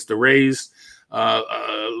 strikeouts against the Rays,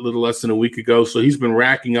 a little less than a week ago. So he's been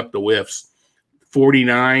racking up the whiffs,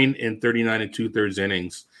 49 and 39 and 2/3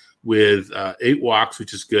 innings with 8 walks,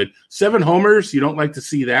 which is good. 7 homers, you don't like to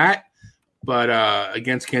see that, but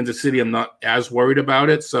against Kansas City, I'm not as worried about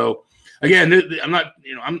it. So again, I'm not,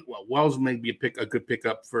 Wells may be a good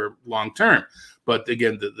pickup for long term, but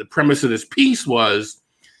again, the premise of this piece was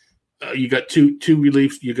you got two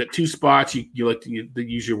reliefs, you got 2 spots. You like to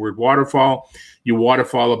use your word waterfall. You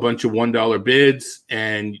waterfall a bunch of $1 bids,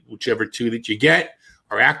 and whichever 2 that you get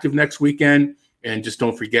are active next weekend. And just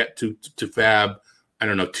don't forget to fab,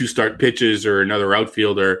 2 start pitches or another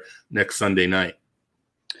outfielder next Sunday night.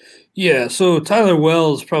 Yeah, so Tyler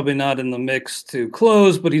Wells probably not in the mix to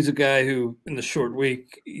close, but he's a guy who, in the short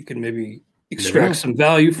week, you can maybe extract some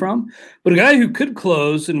value from. But a guy who could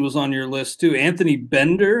close and was on your list too, Anthony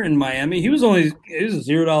Bender in Miami. He was a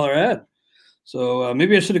 $0 ad. So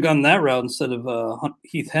maybe I should have gone that route instead of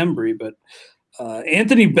Heath Hembry. But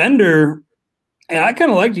Anthony Bender, and I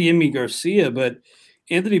kind of liked Yimi Garcia, but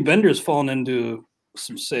Anthony Bender's fallen into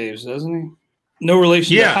some saves, doesn't he? No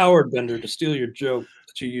relation to Howard Bender, to steal your joke.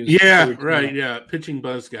 Yeah, right. Yeah, pitching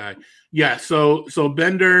buzz guy. Yeah, so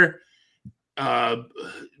Bender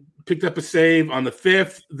picked up a save on the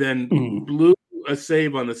 5th, then blew a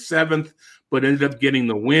save on the 7th, but ended up getting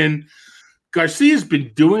the win. Garcia's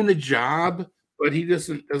been doing the job, but he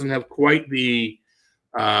doesn't have quite the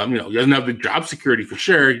he doesn't have the job security for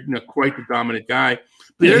sure. Quite the dominant guy.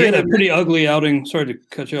 But he had a pretty ugly outing. Sorry to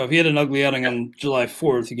cut you off. He had an ugly outing on July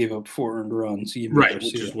 4th. He gave up 4 earned runs. Right,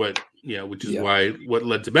 which is why what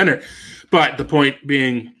led to Bender. But the point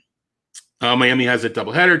being, Miami has a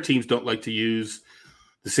doubleheader. Teams don't like to use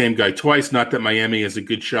the same guy twice. Not that Miami has a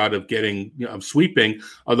good shot of getting sweeping,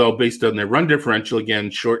 although based on their run differential,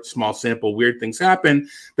 again, short, small sample, weird things happen.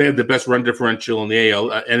 They have the best run differential in the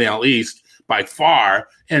NL East by far,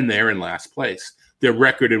 and they're in last place. Their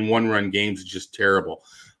record in 1-run games is just terrible.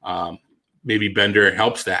 Maybe Bender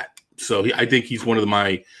helps that. So I think he's one of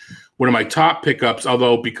my top pickups,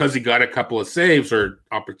 although because he got a couple of saves or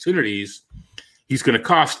opportunities, he's going to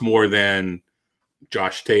cost more than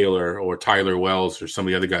Josh Taylor or Tyler Wells or some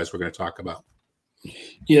of the other guys we're going to talk about.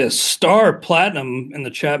 Yes, Star Platinum in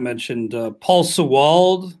the chat mentioned Paul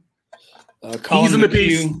Sewald. Colin he's in McHugh. The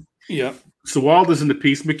piece. Yep. Sewald is in the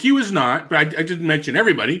piece. McHugh is not, but I didn't mention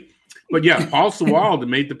everybody. But yeah, Paul Sewald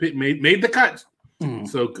made the cut.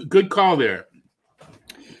 So good call there.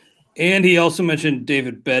 And he also mentioned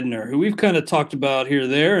David Bednar, who we've kind of talked about here or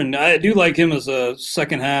there. And I do like him as a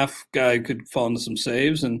second half guy who could fall into some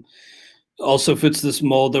saves and also fits this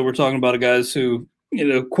mold that we're talking about of guys who,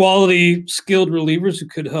 quality, skilled relievers who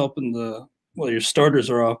could help in your starters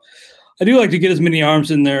are off. I do like to get as many arms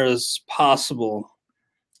in there as possible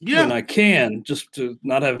when I can, just to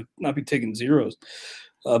not be taking zeros.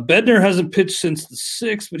 Bednar hasn't pitched since the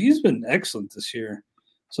 6th, but he's been excellent this year.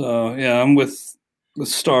 So, yeah, I'm with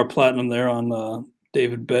Star Platinum there on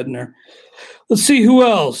David Bednar. Let's see who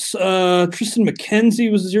else. Tristan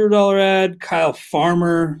McKenzie was a $0 ad. Kyle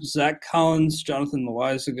Farmer, Zach Collins, Jonathan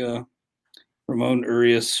Loaizaga, Ramon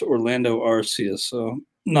Urias, Orlando Arcia. So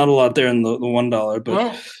not a lot there in the $1.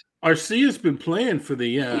 But Arcia's been playing for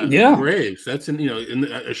the Braves. That's in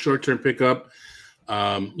a short-term pickup.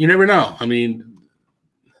 You never know. I mean,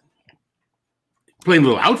 playing a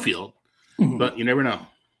little outfield, but you never know.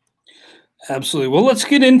 Absolutely. Well, let's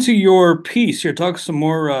get into your piece here. Talk some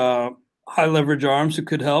more high leverage arms who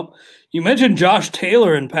could help. You mentioned Josh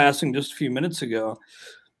Taylor in passing just a few minutes ago.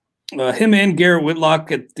 Him and Garrett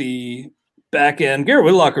Whitlock at the back end. Garrett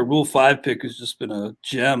Whitlock, a Rule 5 pick, has just been a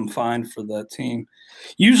gem find for that team.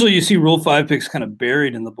 Usually you see Rule 5 picks kind of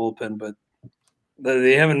buried in the bullpen, but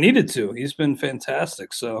they haven't needed to. He's been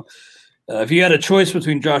fantastic. So if you had a choice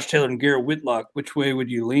between Josh Taylor and Garrett Whitlock, which way would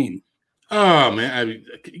you lean? Oh man,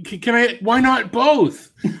 can I? Why not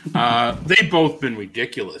both? They've both been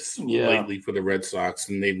ridiculous lately for the Red Sox,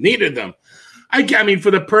 and they've needed them. I mean, for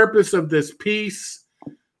the purpose of this piece,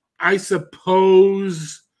 I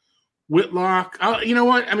suppose Whitlock. You know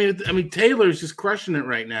what? I mean, Taylor's just crushing it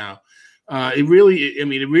right now. It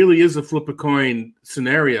really is a flip a coin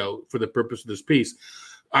scenario for the purpose of this piece.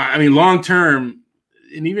 I mean, long term.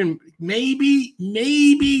 And even maybe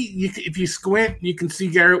if you squint, you can see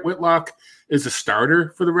Garrett Whitlock as a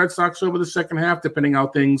starter for the Red Sox over the second half, depending how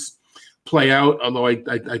things play out. Although I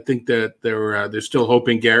think that they're still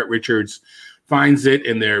hoping Garrett Richards finds it,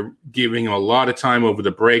 and they're giving him a lot of time over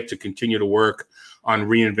the break to continue to work on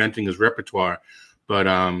reinventing his repertoire. But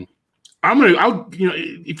all right,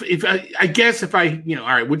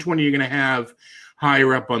 which one are you going to have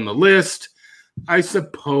higher up on the list? I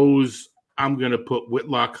suppose I'm going to put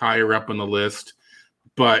Whitlock higher up on the list,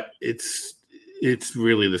 but it's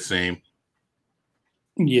really the same.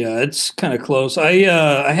 Yeah, it's kind of close. I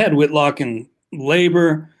had Whitlock in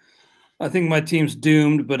labor. I think my team's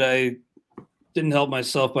doomed, but I didn't help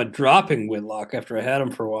myself by dropping Whitlock after I had him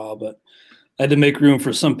for a while. But I had to make room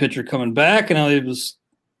for some pitcher coming back, and I was,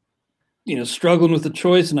 struggling with the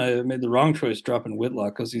choice, and I made the wrong choice dropping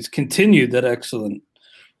Whitlock because he's continued that excellent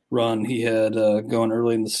run he had going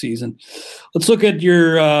early in the season. Let's look at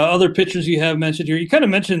your other pitchers you have mentioned here. You kind of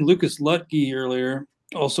mentioned Lucas Luetge earlier,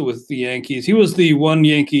 also with the Yankees. He was the one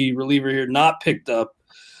Yankee reliever here not picked up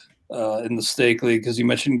in the Stake League because you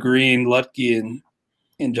mentioned Green, Luetge,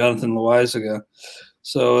 and Jonathan Loaizaga.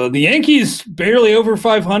 So the Yankees barely over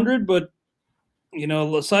 500, but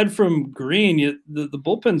aside from Green, the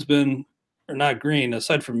bullpen's been, or not Green,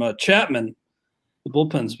 aside from Chapman, the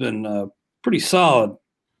bullpen's been pretty solid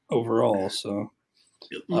overall. So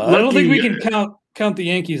I don't think we can count the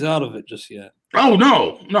Yankees out of it just yet. Oh,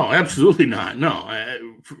 no, absolutely not. No,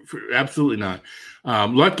 absolutely not.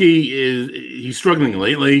 Luetge he's struggling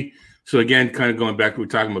lately. So again, kind of going back to what we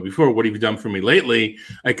were talking about before, what have you done for me lately?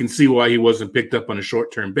 I can see why he wasn't picked up on a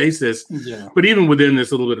short-term basis. Yeah. But even within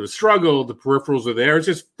this little bit of a struggle, the peripherals are there. It's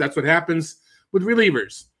just that's what happens with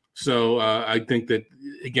relievers. So I think that,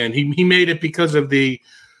 again, he made it because of the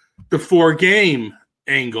 4-game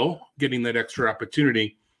angle, getting that extra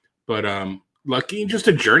opportunity. But Luetge, just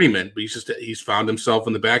a journeyman, but he's found himself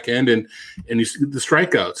in the back end and he's the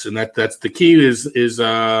strikeouts, and that's the key is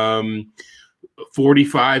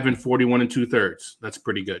 45 and 41 2/3. That's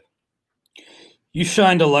pretty good. You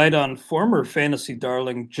shined a light on former fantasy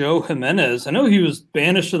darling Joe Jimenez. I know he was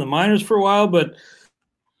banished to the minors for a while, but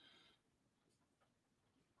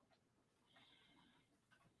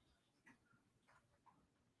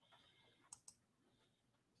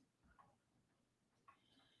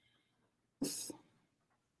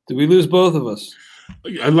did we lose both of us?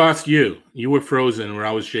 I lost you. You were frozen where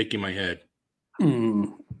I was shaking my head.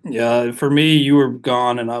 Yeah, for me, you were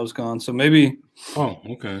gone and I was gone. So maybe. Oh,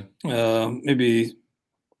 okay. Maybe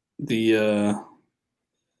the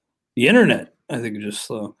internet, I think, is just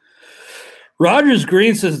slow. Rogers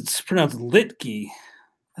Green says it's pronounced Litke.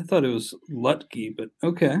 I thought it was Lutke, but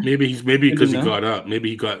okay. Maybe because he got up. Maybe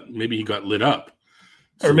he got lit up.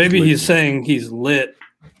 So or maybe he's saying he's lit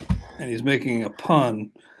and he's making a pun.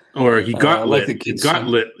 Or he got lit. He got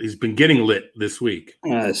lit. He's been getting lit this week.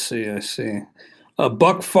 I see.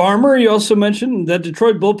 Buck Farmer, you also mentioned that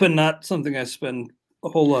Detroit bullpen, not something I spend a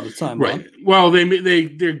whole lot of time on. Well,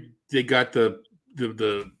 they got the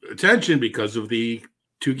attention because of the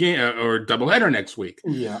 2-game or doubleheader next week.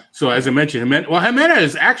 Yeah. So as I mentioned,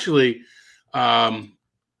 Jimenez actually,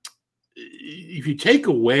 if you take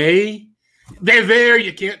away, they're there.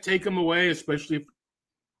 You can't take them away, especially if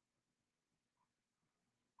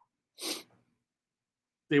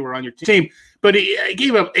they were on your team. But he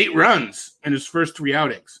gave up 8 runs in his first 3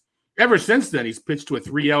 outings. Ever since then, he's pitched to a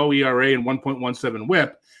 3.0 ERA and 1.17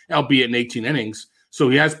 WHIP, albeit in 18 innings. So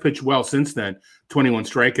he has pitched well since then, 21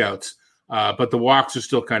 strikeouts. But the walks are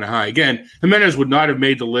still kind of high. Again, Jimenez would not have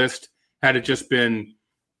made the list had it just been,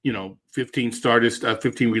 15 starters,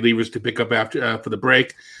 15 relievers to pick up after for the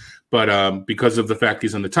break. But because of the fact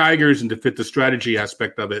he's on the Tigers and to fit the strategy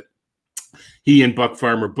aspect of it, he and Buck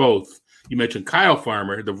Farmer both. You mentioned Kyle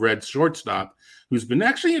Farmer, the Reds shortstop, who's been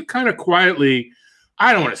actually kind of quietly,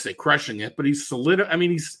 I don't want to say crushing it, but he's solid. I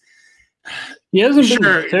mean, he hasn't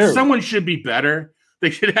sure been terrible. Someone should be better.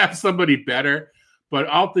 They should have somebody better. But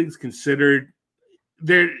all things considered,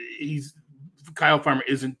 Kyle Farmer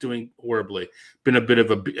isn't doing horribly. Been a bit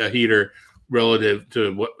of a heater relative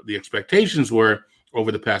to what the expectations were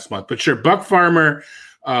over the past month. But sure, Buck Farmer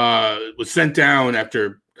was sent down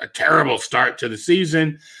after a terrible start to the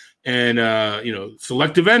season. And,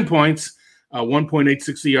 selective endpoints,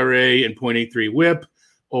 1.86 ERA and 0.83 WHIP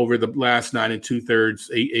over the last 9 2/3,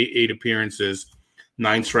 eight appearances,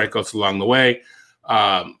 9 strikeouts along the way.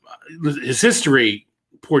 His history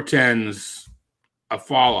portends a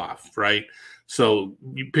fall off, right? So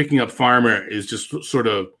picking up Farmer is just sort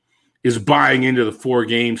of is buying into the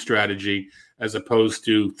 4-game strategy as opposed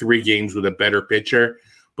to 3 games with a better pitcher.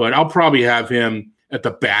 But I'll probably have him at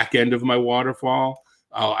the back end of my waterfall.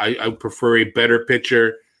 I prefer a better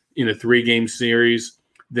pitcher in a 3-game series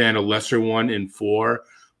than a lesser one in 4.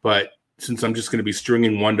 But since I'm just going to be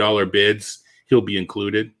stringing $1 bids, he'll be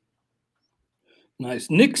included. Nice.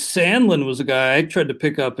 Nick Sandlin was a guy I tried to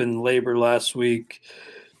pick up in labor last week.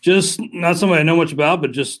 Just not somebody I know much about,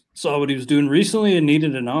 but just saw what he was doing recently and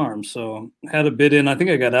needed an arm. So had a bid in. I think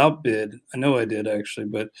I got outbid. I know I did, actually.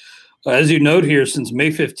 But as you note here, since May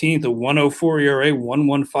 15th, a 1.04 ERA,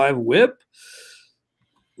 1.15 WHIP.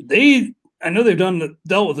 I know they've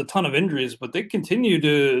dealt with a ton of injuries, but they continue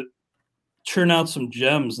to churn out some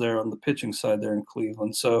gems there on the pitching side there in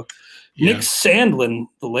Cleveland. So Nick Sandlin,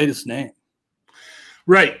 the latest name.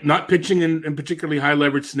 Right. Not pitching in particularly high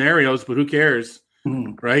leverage scenarios, but who cares?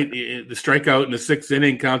 Right. The strikeout in the 6th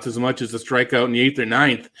inning counts as much as the strikeout in the 8th or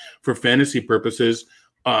 9th for fantasy purposes.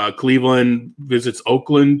 Cleveland visits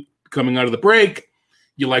Oakland coming out of the break.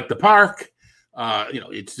 You like the park.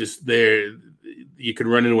 It's just there. You can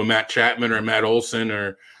run into a Matt Chapman or a Matt Olson,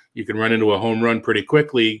 or you can run into a home run pretty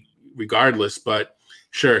quickly regardless. But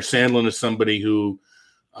sure, Sandlin is somebody who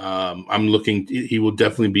I'm looking. He will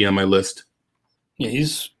definitely be on my list. Yeah,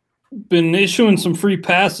 he's been issuing some free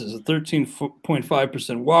passes, a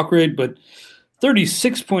 13.5% walk rate, but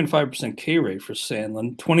 36.5% K rate for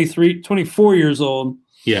Sandlin. 24 years old.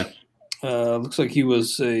 Yeah. Looks like he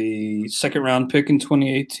was a 2nd-round pick in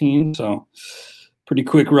 2018, so pretty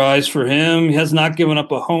quick rise for him. He has not given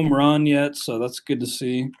up a home run yet, so that's good to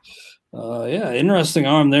see. Interesting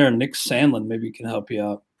arm there. Nick Sandlin maybe can help you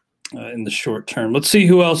out in the short term. Let's see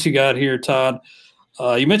who else you got here, Todd.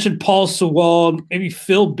 You mentioned Paul Sewald, maybe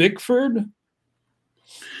Phil Bickford.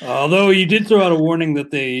 Although you did throw out a warning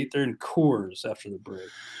that they're in Coors after the break.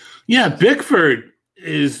 Yeah, Bickford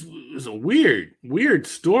is a weird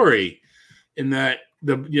story in that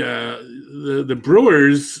the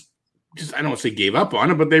Brewers just, I don't want to say gave up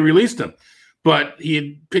on him, but they released him. But he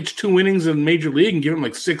had pitched 2 innings in Major League and given him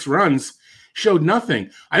like 6 runs, showed nothing.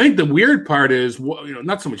 I think the weird part is,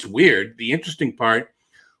 not so much weird, the interesting part,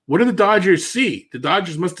 what do the Dodgers see? The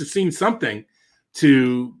Dodgers must have seen something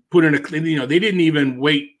to put in they didn't even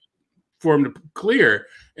wait for him to clear,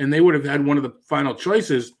 and they would have had one of the final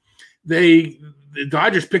choices. The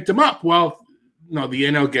Dodgers picked him up. Well, no, the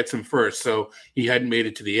NL gets him first, so he hadn't made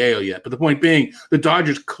it to the AL yet. But the point being, the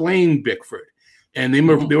Dodgers claimed Bickford, and they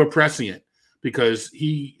were pressing it because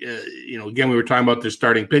he, again, we were talking about their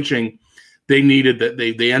starting pitching. They needed that.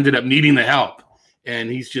 They ended up needing the help, and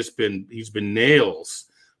he's been nails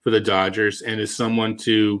for the Dodgers and is someone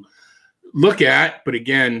to look at. But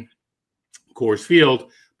again, Coors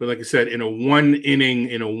Field. But like I said, in a 1-inning,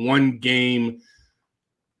 in a 1-game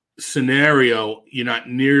scenario, you're not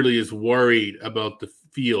nearly as worried about the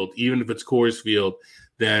field, even if it's Coors Field,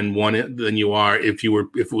 than you are if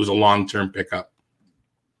it was a long-term pickup.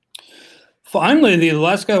 Finally, the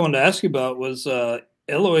last guy I wanted to ask you about was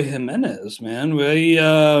Eloy Jimenez, man. We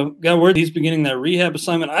got word he's beginning that rehab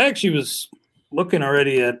assignment. I actually was looking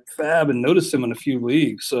already at Fab and noticed him in a few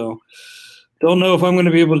leagues. So don't know if I'm going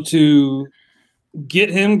to be able to get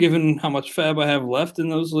him given how much Fab I have left in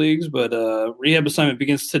those leagues. But rehab assignment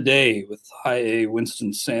begins today with High A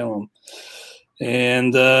Winston-Salem.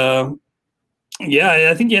 And, I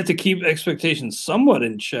think you have to keep expectations somewhat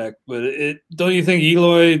in check. But don't you think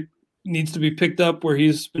Eloy needs to be picked up where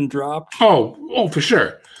he's been dropped? Oh, for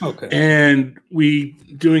sure. Okay. And we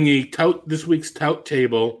doing this week's tout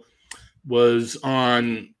table was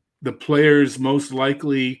on the players most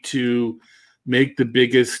likely to make the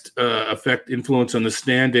biggest influence on the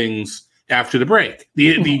standings after the break.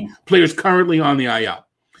 The players currently on the IL.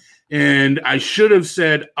 And I should have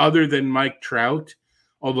said other than Mike Trout,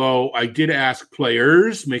 although I did ask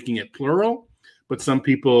players, making it plural, but some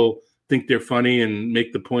people think they're funny and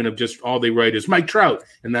make the point of just all they write is Mike Trout,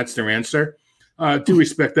 and that's their answer. Do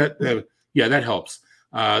respect that. That helps.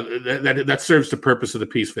 That serves the purpose of the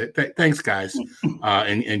piece. Thanks, guys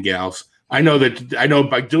and gals. I know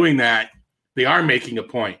by doing that, they are making a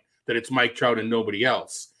point that it's Mike Trout and nobody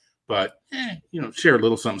else. But share a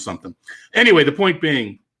little something. Anyway, the point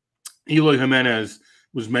being, Eloy Jimenez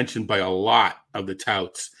was mentioned by a lot of the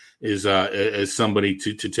touts as somebody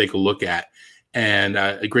to take a look at. And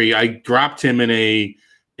I agree. I dropped him in an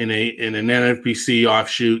NFBC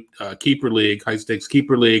offshoot keeper league, high stakes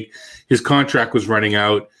keeper league. His contract was running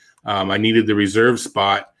out. I needed the reserve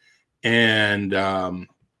spot, and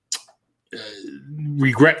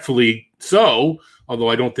regretfully so. Although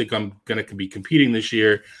I don't think I'm going to be competing this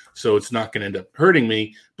year, so it's not going to end up hurting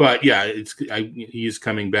me. But yeah, he is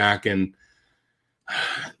coming back, and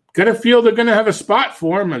gotta feel they're going to have a spot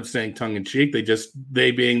for him. I'm saying tongue in cheek.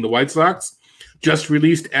 They being the White Sox, just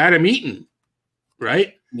released Adam Eaton,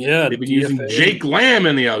 right? Yeah, they've been using Jake Lamb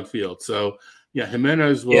in the outfield. So yeah,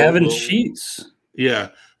 Jimenez will. Gavin Sheets.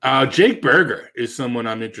 Yeah, Jake Berger is someone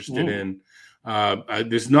I'm interested in.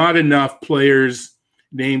 There's not enough players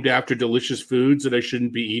named after delicious foods that I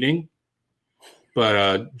shouldn't be eating,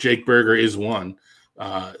 but Jake Berger is one.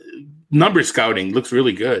 Number scouting looks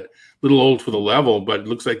really good. A little old for the level, but it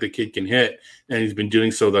looks like the kid can hit, and he's been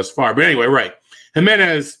doing so thus far. But anyway, right.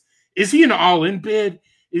 Jimenez, is he an all-in bid?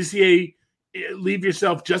 Is he leave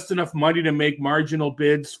yourself just enough money to make marginal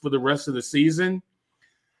bids for the rest of the season?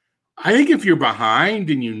 I think if you're behind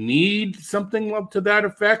and you need something up to that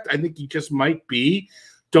effect, I think you just might be.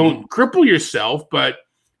 Don't cripple yourself, but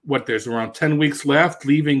there's around 10 weeks left,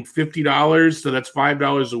 leaving $50, so that's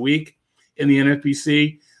 $5 a week in the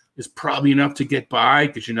NFBC is probably enough to get by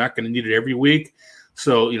because you're not going to need it every week.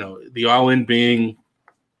 So, the all-in being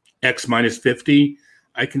X minus 50,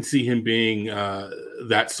 I can see him being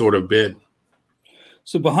that sort of bid.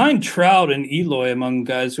 So behind Trout and Eloy, among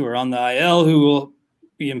guys who are on the IL who will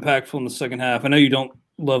be impactful in the second half, I know you don't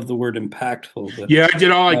love the word impactful. But, yeah, I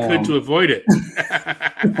did all I could to avoid it.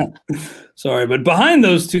 Sorry, but behind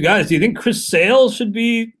those two guys, do you think Chris Sale should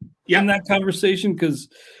be in that conversation? Because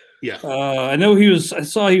I know I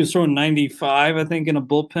saw he was throwing 95, I think, in a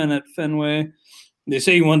bullpen at Fenway. They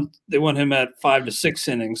say they want him at 5 to 6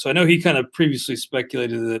 innings. So I know he kind of previously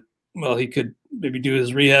speculated that, he could maybe do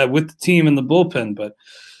his rehab with the team in the bullpen, but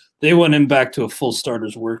they want him back to a full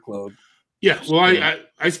starter's workload. Yeah, well,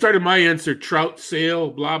 I started my answer Trout,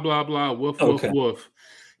 Sale, blah blah blah, woof woof woof,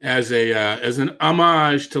 as an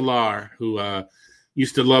homage to Lar, who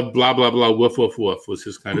used to love blah blah blah, woof woof woof was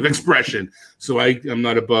his kind of expression. So I'm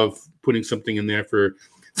not above putting something in there for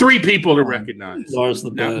 3 people to recognize. Lar's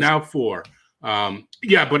the best. Now 4. But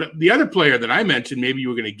the other player that I mentioned, maybe you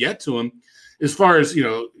were going to get to him, as far as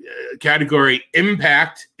category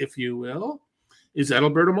impact, if you will, is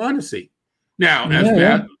Adalberto Mondesi. Now,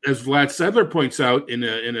 as Vlad Sedler points out in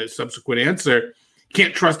a subsequent answer,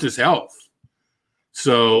 can't trust his health.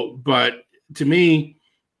 So, but to me,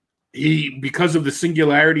 because of the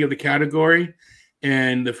singularity of the category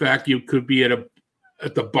and the fact you could be at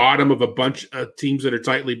the bottom of a bunch of teams that are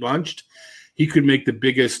tightly bunched, he could make the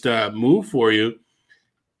biggest move for you.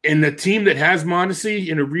 And the team that has Mondesi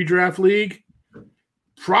in a redraft league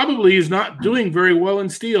probably is not doing very well in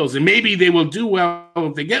steals. And maybe they will do well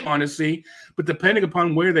if they get Mondesi, but depending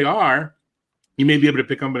upon where they are, you may be able to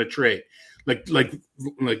pick up in a trade. Like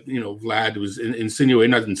Vlad was not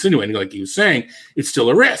insinuating, like he was saying, it's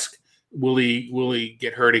still a risk. Will he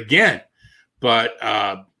get hurt again? But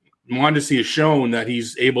Mondesi has shown that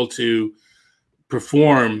he's able to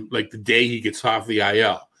perform like the day he gets off the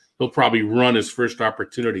IL. He'll probably run his first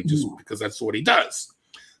opportunity just because that's what he does.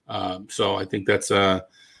 So I think that's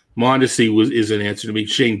Mondesi is an answer to me.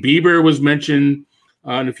 Shane Bieber was mentioned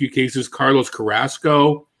in a few cases. Carlos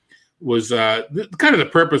Carrasco was kind of the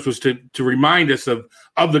purpose was to remind us of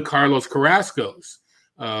the Carlos Carrascos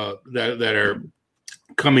that are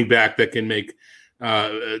coming back that can make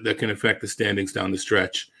that can affect the standings down the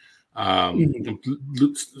stretch.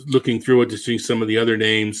 Looking through it to see some of the other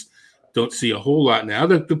names, don't see a whole lot now.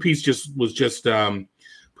 The piece was just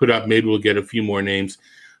put up. Maybe we'll get a few more names.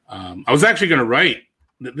 I was actually going to write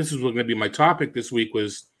that this is going to be my topic this week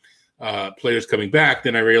was players coming back.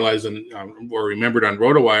 Then I realized or remembered on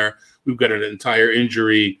RotoWire, we've got an entire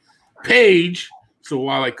injury page. So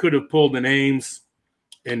while I could have pulled the names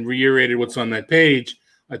and reiterated what's on that page,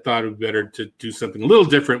 I thought it would be better to do something a little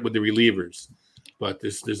different with the relievers. But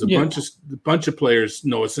there's a bunch of players,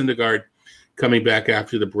 Noah Syndergaard, coming back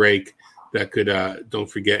after the break that could, don't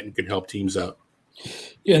forget, and could help teams out.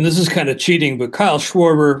 Yeah, and this is kind of cheating, but Kyle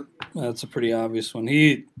Schwarber, that's a pretty obvious one.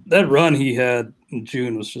 That run he had in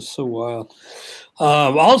June was just so wild.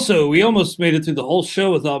 Also, we almost made it through the whole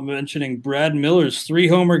show without mentioning Brad Miller's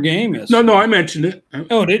 3-homer game yesterday. No, I mentioned it.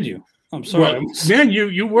 Oh, did you? I'm sorry. Well, man,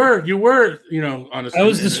 you were, honestly. I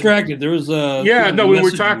was distracted. There was a we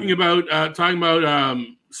were talking about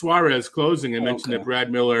Suarez closing. I mentioned that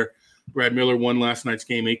Brad Miller won last night's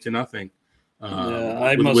game 8-0.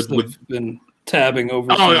 I must have been tabbing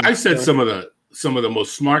over. Oh, I said some of the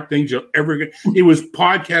most smart things you'll ever get. It was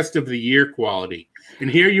podcast of the year quality,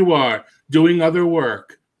 and here you are doing other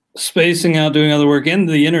work. Spacing out, doing other work, and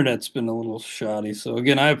the internet's been a little shoddy. So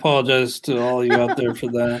again, I apologize to all you out there for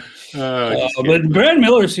that. But Brad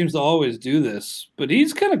Miller seems to always do this, but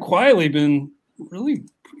he's kind of quietly been really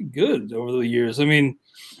pretty good over the years. I mean,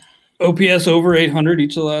 OPS over 800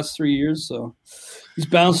 each of the last 3 years, so he's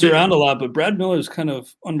bounced around a lot. But Brad Miller's kind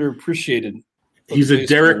of underappreciated. He's a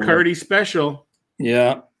Derek Carty special.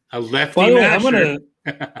 Yeah, a lefty. By the way, I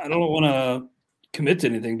don't want to commit to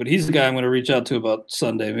anything, but he's the guy I'm going to reach out to about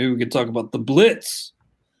Sunday. Maybe we could talk about the Blitz.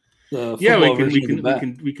 We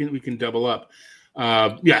can double up.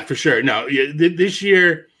 For sure. No, this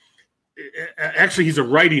year, actually, he's a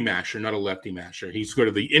righty masher, not a lefty masher. He's sort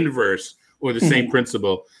of the inverse or the same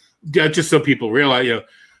principle. Just so people realize,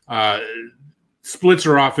 platoon splits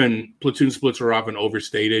are often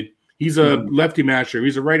overstated. He's a lefty masher.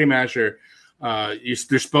 He's a righty masher. You're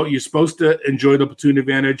supposed to enjoy the platoon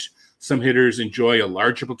advantage. Some hitters enjoy a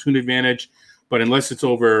larger platoon advantage, but unless it's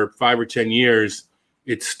over 5 or 10 years,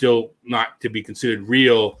 it's still not to be considered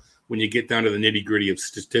real when you get down to the nitty-gritty of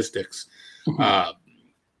statistics.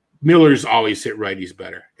 Miller's always hit righties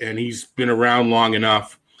better, and he's been around long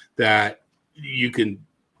enough that you could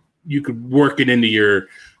work it into your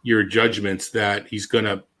judgments that he's going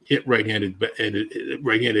to hit right-handed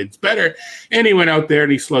better. And he went out there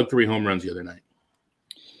and he slugged 3 home runs the other night.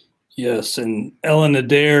 Yes, and Ellen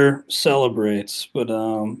Adair celebrates, but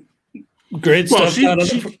great stuff.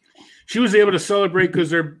 She was able to celebrate because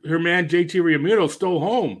her man JT Realmuto stole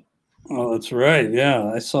home. Oh, that's right. Yeah,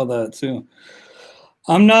 I saw that too.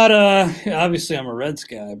 I'm not obviously I'm a Reds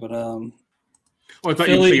guy, but I thought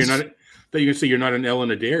you could say you're not an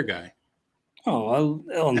Ellen Adair guy. Oh,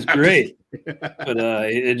 Ellen's great, but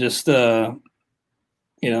it just I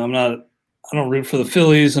don't root for the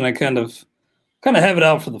Phillies, and I kind of have it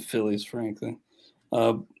out for the Phillies, frankly.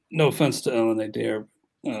 No offense to Ellen Adair.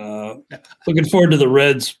 Looking forward to the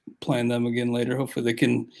Reds playing them again later. Hopefully they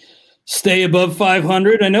can stay above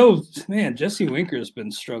 500. I know, man, Jesse Winker has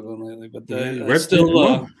been struggling lately, but I still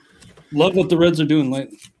love what the Reds are doing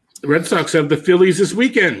lately. The Red Sox have the Phillies this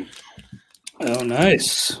weekend. Oh,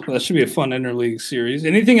 nice. Well, that should be a fun interleague series.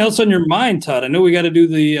 Anything else on your mind, Todd? I know we got to do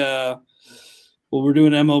we're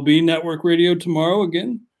doing MLB Network Radio tomorrow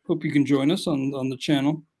again. Hope you can join us on the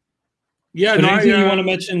channel. Yeah. Anything you want to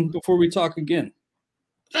mention before we talk again?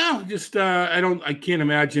 No, just I can't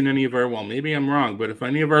imagine any of our. Well, maybe I'm wrong, but if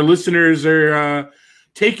any of our listeners are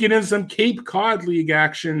taking in some Cape Cod League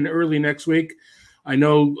action early next week, I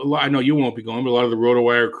know you won't be going, but a lot of the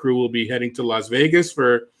RotoWire crew will be heading to Las Vegas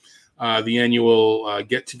for the annual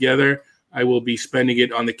get together. I will be spending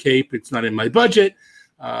it on the Cape. It's not in my budget.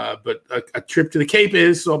 But a trip to the Cape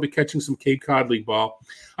is, so I'll be catching some Cape Cod League ball.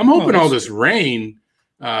 I'm hoping all this rain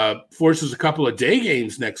forces a couple of day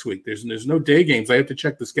games next week. There's no day games. I have to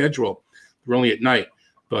check the schedule. They're only at night.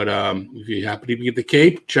 But if you happen to be at the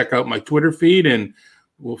Cape, check out my Twitter feed, and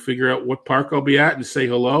we'll figure out what park I'll be at and say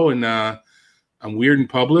hello. And I'm weird in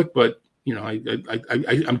public, but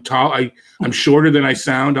I'm tall. I'm shorter than I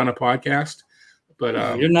sound on a podcast.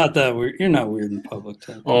 But you're not that weird. You're not weird in public.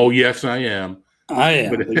 Type. Oh yes, I am. I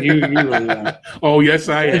am. But you really are. Oh, yes,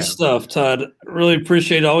 I am. Good stuff, Todd. Really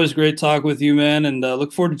appreciate it. Always great talk with you, man. And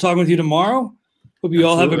look forward to talking with you tomorrow. Hope you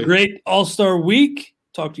all have a great All-Star week.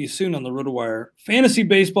 Talk to you soon on the RotoWire Fantasy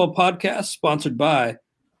Baseball Podcast, sponsored by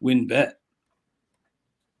WinBet.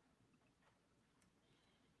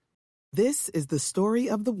 This is the story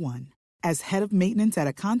of the one. As head of maintenance at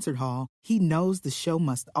a concert hall, he knows the show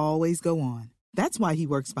must always go on. That's why he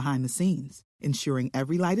works behind the scenes, ensuring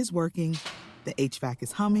every light is working, the HVAC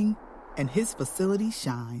is humming, and his facility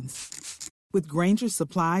shines. With Grainger's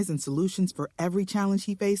supplies and solutions for every challenge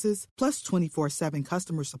he faces, plus 24/7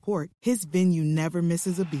 customer support, his venue never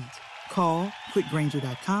misses a beat. Call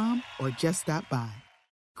quickgrainger.com or just stop by.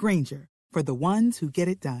 Grainger, for the ones who get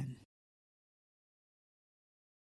it done.